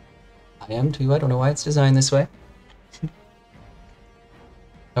 I am too. I don't know why it's designed this way.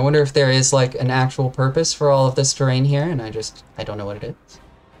 I wonder if there is like an actual purpose for all of this terrain here, and I don't know what it is.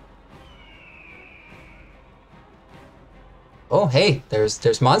 Oh, hey,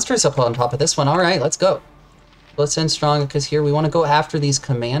 there's monsters up on top of this one. All right, let's go. Let's send Strongicus here. We want to go after these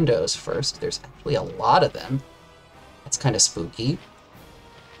commandos first. There's actually a lot of them. That's kind of spooky.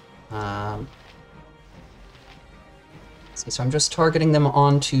 See, so I'm just targeting them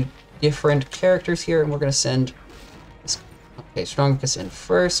onto different characters here, and we're going to send... Okay, Strongicus in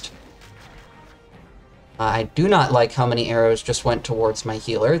first. I do not like how many arrows just went towards my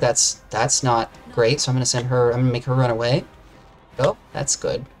healer. That's not great, so I'm going to send her... I'm going to make her run away. Oh, that's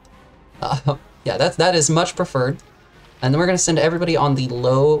good. Yeah, that is much preferred. And then we're going to send everybody on the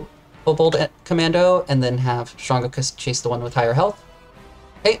low Kobold Commando, and then have Strongicus chase the one with higher health.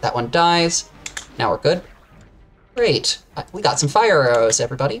 Okay, that one dies. Now we're good. Great. We got some fire arrows,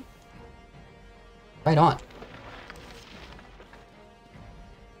 everybody. Right on.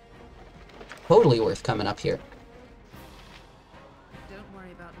 Totally worth coming up here. Don't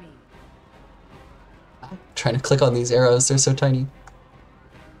worry about me. I'm trying to click on these arrows, they're so tiny.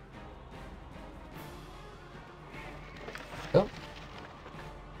 Go.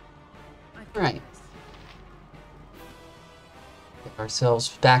 Alright. Get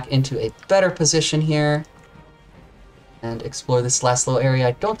ourselves back into a better position here. And explore this last little area.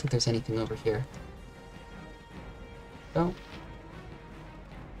 I don't think there's anything over here. So.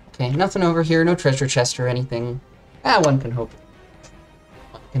 Okay, nothing over here, no treasure chest or anything. One can hope.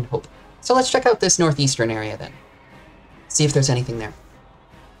 One can hope. So let's check out this northeastern area then. See if there's anything there.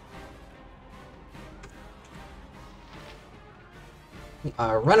 We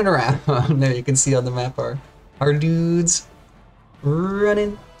are running around. There you can see on the map our dudes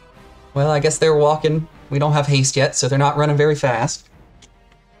running. Well, I guess they're walking. We don't have haste yet, so they're not running very fast.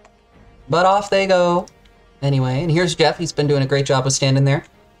 But off they go. Anyway, and here's Jeff. He's been doing a great job of standing there.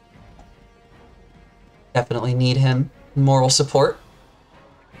 Definitely need him. Moral support.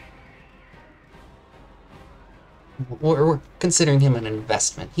 We're considering him an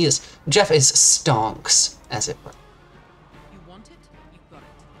investment. Jeff is stonks, as it were. You want it? You got it.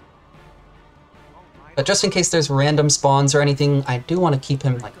 But just in case there's random spawns or anything, I do want to keep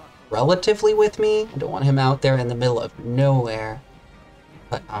him like relatively with me. I don't want him out there in the middle of nowhere.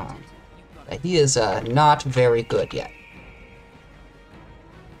 But he is not very good yet.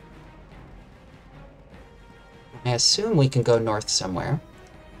 I assume we can go north somewhere.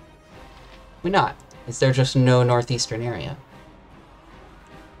 Why not? Is there just no northeastern area?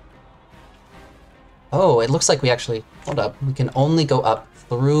 Oh, it looks like we actually... Hold up. We can only go up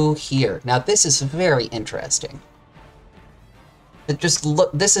through here. Now, this is very interesting.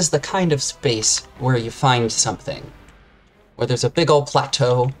 This is the kind of space where you find something. Where there's a big old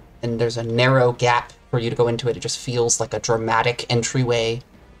plateau, and there's a narrow gap for you to go into it. It just feels like a dramatic entryway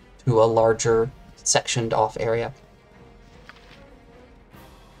to a larger sectioned off area.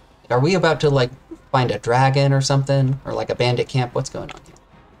 Are we about to like find a dragon or something? Or like a bandit camp? What's going on here?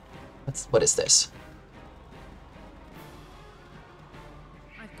 What is this?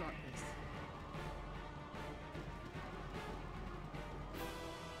 I've got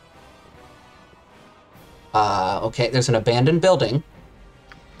this. Okay, there's an abandoned building.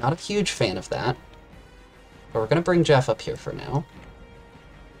 Not a huge fan of that. But we're gonna bring Jeff up here for now.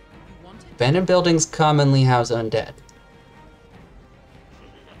 Abandoned buildings commonly house undead.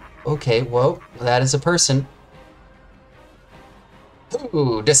 Okay, whoa, that is a person.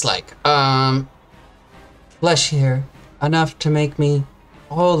 Ooh, dislike. Flesh here, enough to make me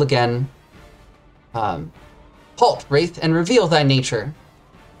whole again. Halt, Wraith, and reveal thy nature.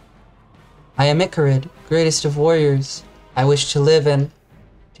 I am Icarid, greatest of warriors. I wish to live and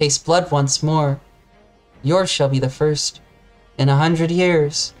taste blood once more. Yours shall be the first in 100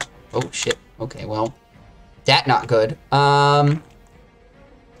 years. Oh, shit. Okay, well, that not good.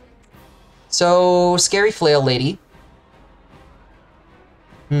 So, scary flail lady.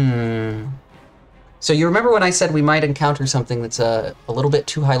 So you remember when I said we might encounter something that's a little bit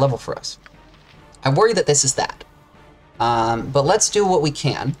too high level for us? I worry that this is that. But let's do what we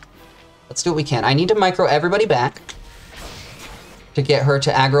can. Let's do what we can. I need to micro everybody back to get her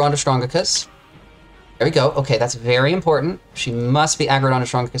to aggro onto Strongicus. There we go. Okay, that's very important. She must be aggroed onto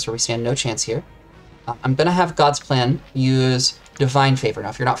Strongicus or we stand no chance here. I'm going to have God's Plan use Divine Favor. Now,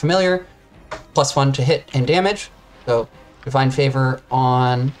 if you're not familiar, +1 to hit and damage. So, Divine Favor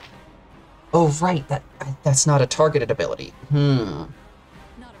on... Oh, right. That's not a targeted ability. Not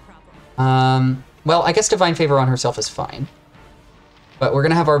a problem. Well, I guess Divine Favor on herself is fine. But we're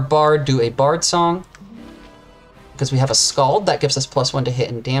going to have our Bard do a Bard song. Because we have a Scald. That gives us +1 to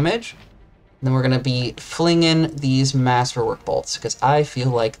hit and damage. then we're going to be flinging these Masterwork bolts, because I feel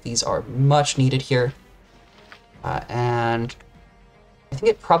like these are much needed here. And I think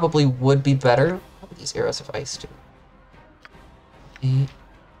it probably would be better. What would these arrows of ice do? Okay.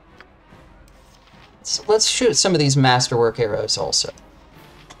 So let's shoot some of these Masterwork arrows also.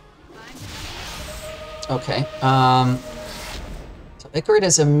 Okay. So Icarid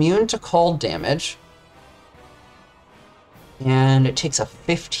is immune to cold damage. And it takes a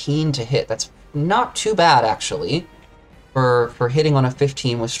 15 to hit. That's not too bad, actually, for hitting on a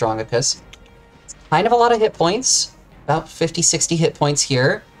 15 with Strongicus. It's kind of a lot of hit points. About 50, 60 hit points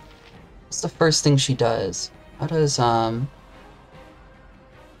here. What's the first thing she does? How does,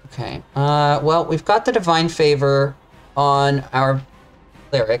 Okay. Well, we've got the Divine Favor on our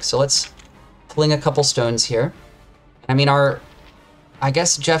Cleric, so let's fling a couple stones here. I mean, I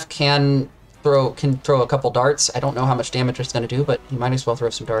guess Jeff can throw a couple darts. I don't know how much damage it's going to do, but you might as well throw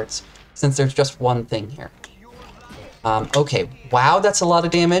some darts, since there's just one thing here. Okay, wow, that's a lot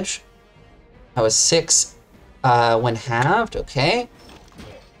of damage. That was 6 when halved, okay.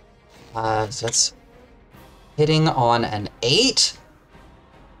 So that's hitting on an 8.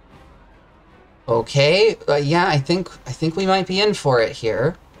 Okay, yeah, I think we might be in for it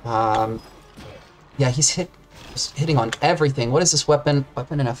here. Yeah, he's hitting on everything. What is this weapon?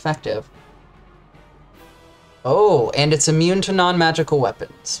 Weapon ineffective. Oh, and it's immune to non-magical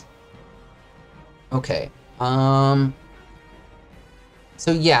weapons. Okay. So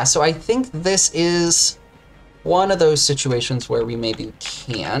yeah, so I think this is one of those situations where we maybe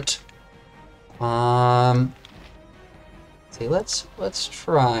can't. See, let's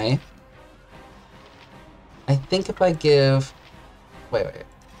try. I think if I give... Wait.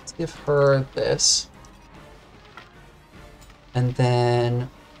 Let's give her this. And then...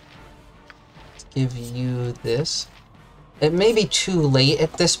 let's give you this. It may be too late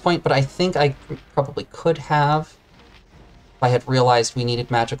at this point, but I think I probably could have if I had realized we needed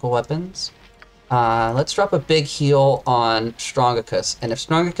magical weapons. Let's drop a big heal on Strongicus, and if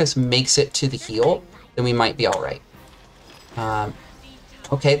Strongicus makes it to the heal, then we might be alright.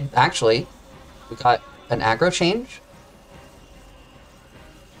 Okay, actually, we got an aggro change.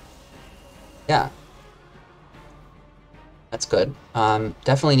 Yeah. That's good.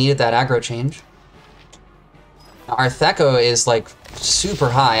 Definitely needed that aggro change. Now, our Theko is, like, super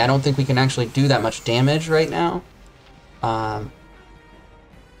high. I don't think we can actually do that much damage right now. But,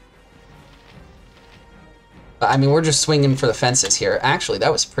 I mean, we're just swinging for the fences here. Actually,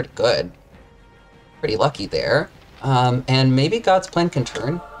 that was pretty good. Pretty lucky there. And maybe God's Plan can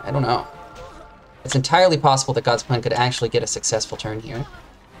turn? I don't know. It's entirely possible that God's Plan could actually get a successful turn here.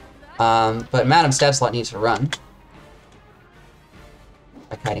 But Madam Stabslot needs to run.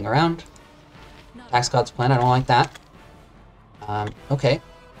 By kiting around. Attacks God's Plan, I don't like that. Okay.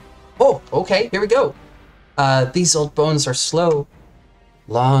 Oh, okay, here we go. These old bones are slow.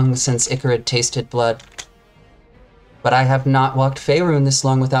 Long since Icarid tasted blood. But I have not walked Faerun this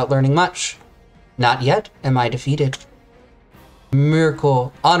long without learning much. Not yet am I defeated.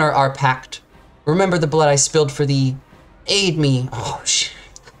 Miracle, honor our pact. Remember the blood I spilled for thee. Aid me. Oh, shit.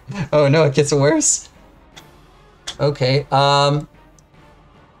 Oh no, it gets worse. Okay,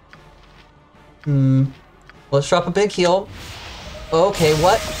 let's drop a big heal. Okay,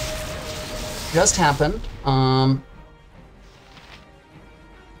 what just happened? Oh,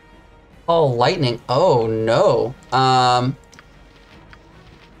 lightning. Oh no.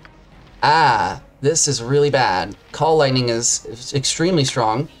 This is really bad. Call lightning is extremely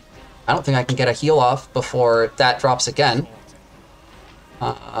strong. I don't think I can get a heal off before that drops again.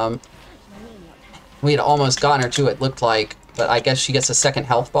 We had almost gotten her to it, looked like, but I guess she gets a second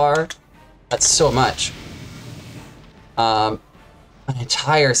health bar. That's so much. An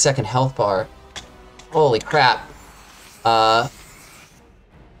entire second health bar. Holy crap. I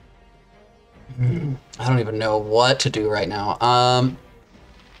don't even know what to do right now.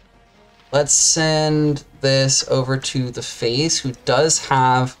 Let's send this over to the Face, who does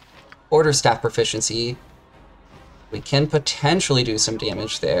have Quarterstaff proficiency. We can potentially do some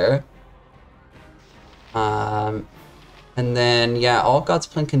damage there. And then, yeah, all God's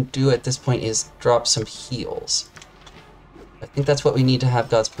Plan can do at this point is drop some heals. I think that's what we need to have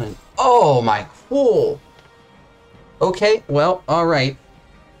God's Plan. Oh my cool. Okay, well, alright.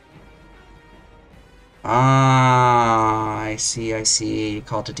 I see.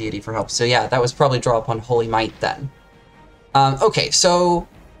 Call to deity for help. So yeah, that was probably draw upon Holy Might then. Okay, so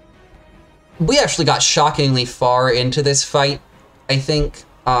we actually got shockingly far into this fight. I think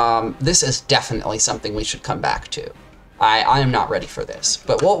this is definitely something we should come back to. I am not ready for this,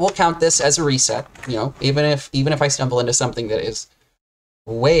 but we'll count this as a reset. You know, even if I stumble into something that is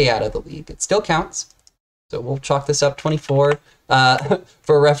way out of the league. It still counts. So we'll chalk this up 24.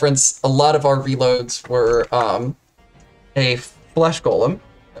 For reference, a lot of our reloads were a flesh golem.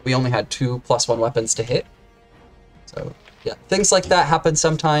 We only had 2 +1 weapons to hit. So yeah, things like that happen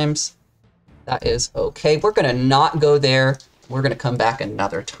sometimes. That is okay. We're gonna not go there. We're gonna come back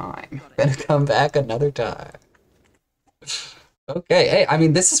another time. Okay, hey, I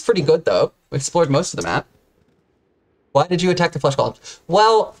mean, this is pretty good though. We explored most of the map. Why did you attack the flesh golem?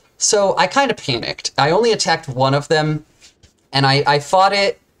 Well, so I kind of panicked. I only attacked one of them, and I fought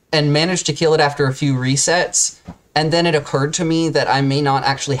it and managed to kill it after a few resets. And then it occurred to me that I may not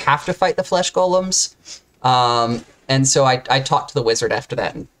actually have to fight the flesh golems. And so I talked to the wizard after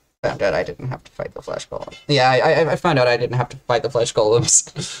that and found out I didn't have to fight the flesh golem. Yeah, I found out I didn't have to fight the flesh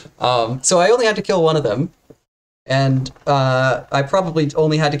golems. So I only had to kill one of them. And I probably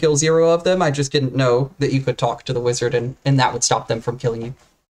only had to kill 0 of them. I just didn't know that you could talk to the wizard and that would stop them from killing you.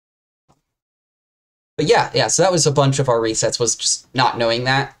 But yeah, so that was a bunch of our resets, was just not knowing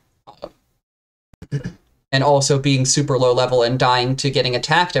that. And also being super low level and dying to getting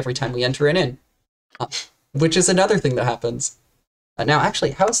attacked every time we enter an inn. Which is another thing that happens. Now,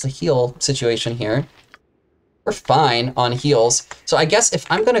 actually, how's the heal situation here? We're fine on heals. So I guess if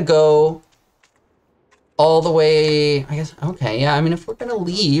I'm going to go all the way, I guess, okay, yeah, I mean, if we're going to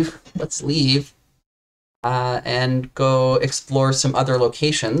leave, let's leave and go explore some other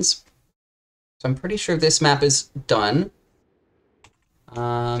locations. So I'm pretty sure this map is done.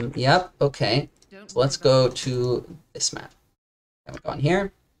 Yep, okay. So let's go to this map. Haven't gone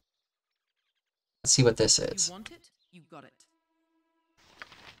here. Let's see what this is. You want it? You got it.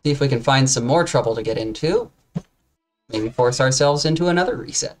 See if we can find some more trouble to get into. Maybe force ourselves into another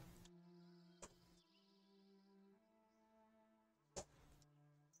reset.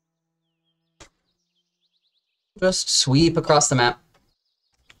 Just sweep across the map.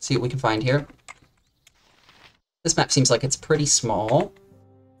 See what we can find here. This map seems like it's pretty small.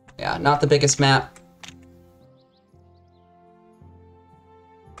 Yeah, not the biggest map.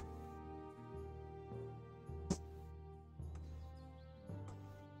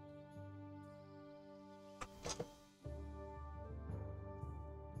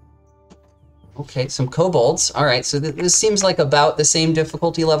 Okay, some kobolds. All right, so this seems like about the same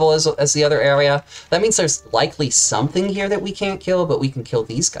difficulty level as the other area. That means there's likely something here that we can't kill, but we can kill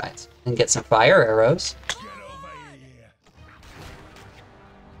these guys and get some fire arrows.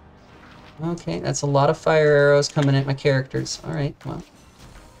 Okay, that's a lot of fire arrows coming at my characters. All right, well,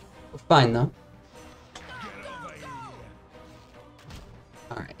 we're fine though.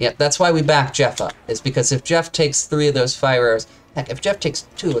 All right, yeah, that's why we back Jeff up, is because if Jeff takes 3 of those fire arrows, heck, if Jeff takes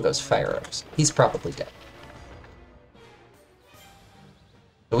 2 of those fire arrows, he's probably dead.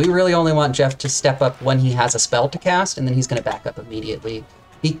 So we really only want Jeff to step up when he has a spell to cast, and then he's going to back up immediately.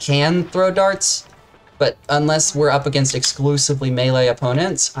 He can throw darts, but unless we're up against exclusively melee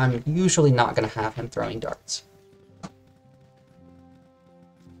opponents, I'm usually not going to have him throwing darts.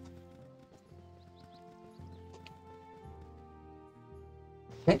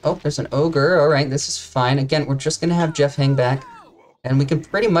 Okay, oh, there's an ogre. All right, this is fine. Again, we're just going to have Jeff hang back. And we can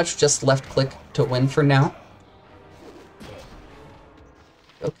pretty much just left-click to win for now.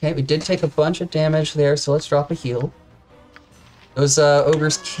 Okay, we did take a bunch of damage there, so let's drop a heal. Those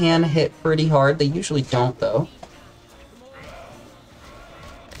ogres can hit pretty hard. They usually don't, though.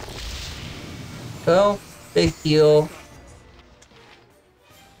 Go. Big heal.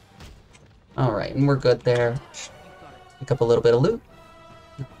 All right, and we're good there. Pick up a little bit of loot.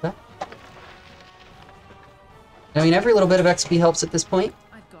 Okay. I mean, every little bit of XP helps at this point.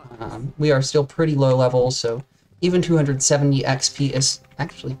 We are still pretty low level, so even 270 XP is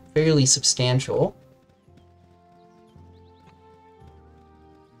actually fairly substantial.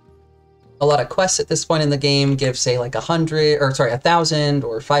 A lot of quests at this point in the game give, say, like 1,000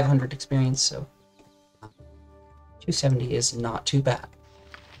 or 500 experience, so 270 is not too bad.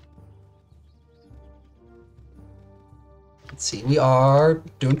 Let's see, we are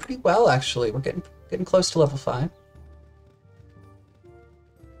doing pretty well, actually. We're getting close to level 5.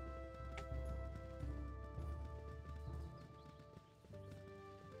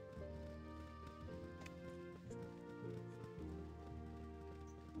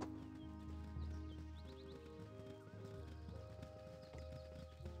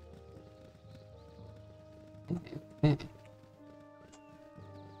 Okay.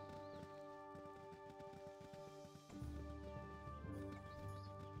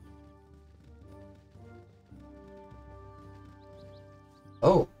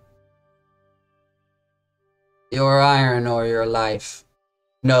 Oh. Your iron or your life.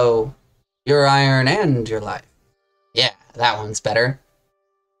 No. Your iron and your life. Yeah, that one's better.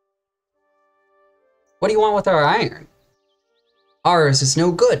 What do you want with our iron? Ours is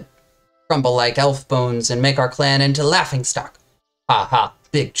no good. Crumble like elf bones and make our clan into laughingstock. Ha ha,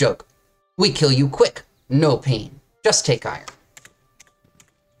 big joke. We kill you quick, no pain. Just take iron.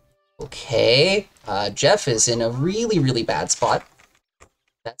 Okay, Jeff is in a really, really bad spot.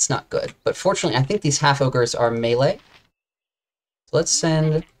 That's not good. But fortunately, I think these half-ogres are melee. So let's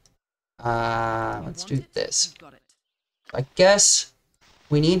send... let's do this. I guess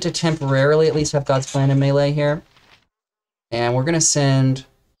we need to temporarily at least have God's Plan in melee here. And we're going to send...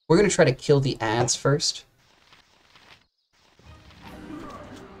 We're going to try to kill the ads first.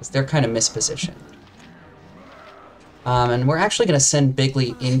 Because they're kind of mispositioned. And we're actually going to send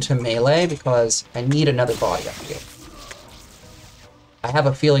Bigley into melee because I need another body up here. I have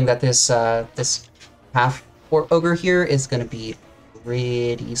a feeling that this this half-ogre here is going to be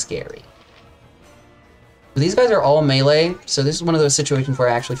pretty scary. These guys are all melee, so this is one of those situations where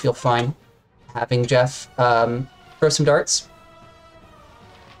I actually feel fine having Jeff throw some darts.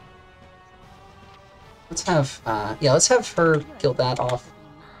 Let's have, yeah, let's have her kill that off.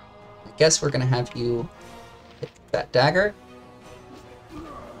 I guess we're gonna have you hit that dagger.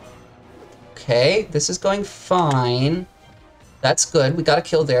 Okay, this is going fine. That's good. We got a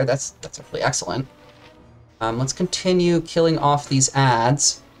kill there. That's actually excellent. Let's continue killing off these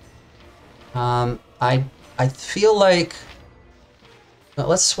ads. I feel like... Well,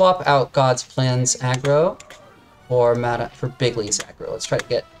 let's swap out God's Plan's aggro for Bigley's aggro. Let's try to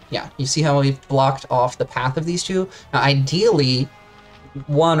get... Yeah, you see how we've blocked off the path of these two? Now, ideally,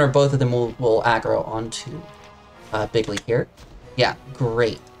 one or both of them will aggro onto Bigley here. Yeah,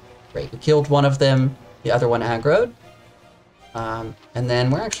 great. Great. We killed one of them, the other one aggroed. And then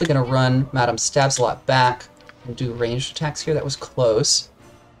we're actually going to run Madame Stabs-a-Lot back and do ranged attacks here. That was close.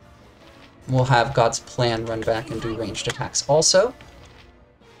 We'll have God's Plan run back and do ranged attacks also.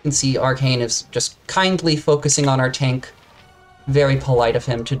 You can see Arcane is just kindly focusing on our tank. Very polite of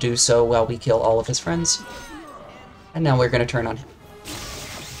him to do so while we kill all of his friends. And now we're going to turn on him.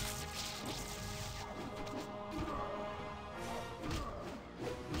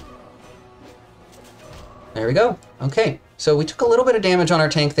 There we go. Okay, so we took a little bit of damage on our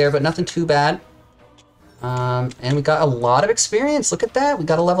tank there, but nothing too bad. And we got a lot of experience. Look at that. We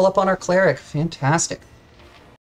got a level up on our cleric. Fantastic.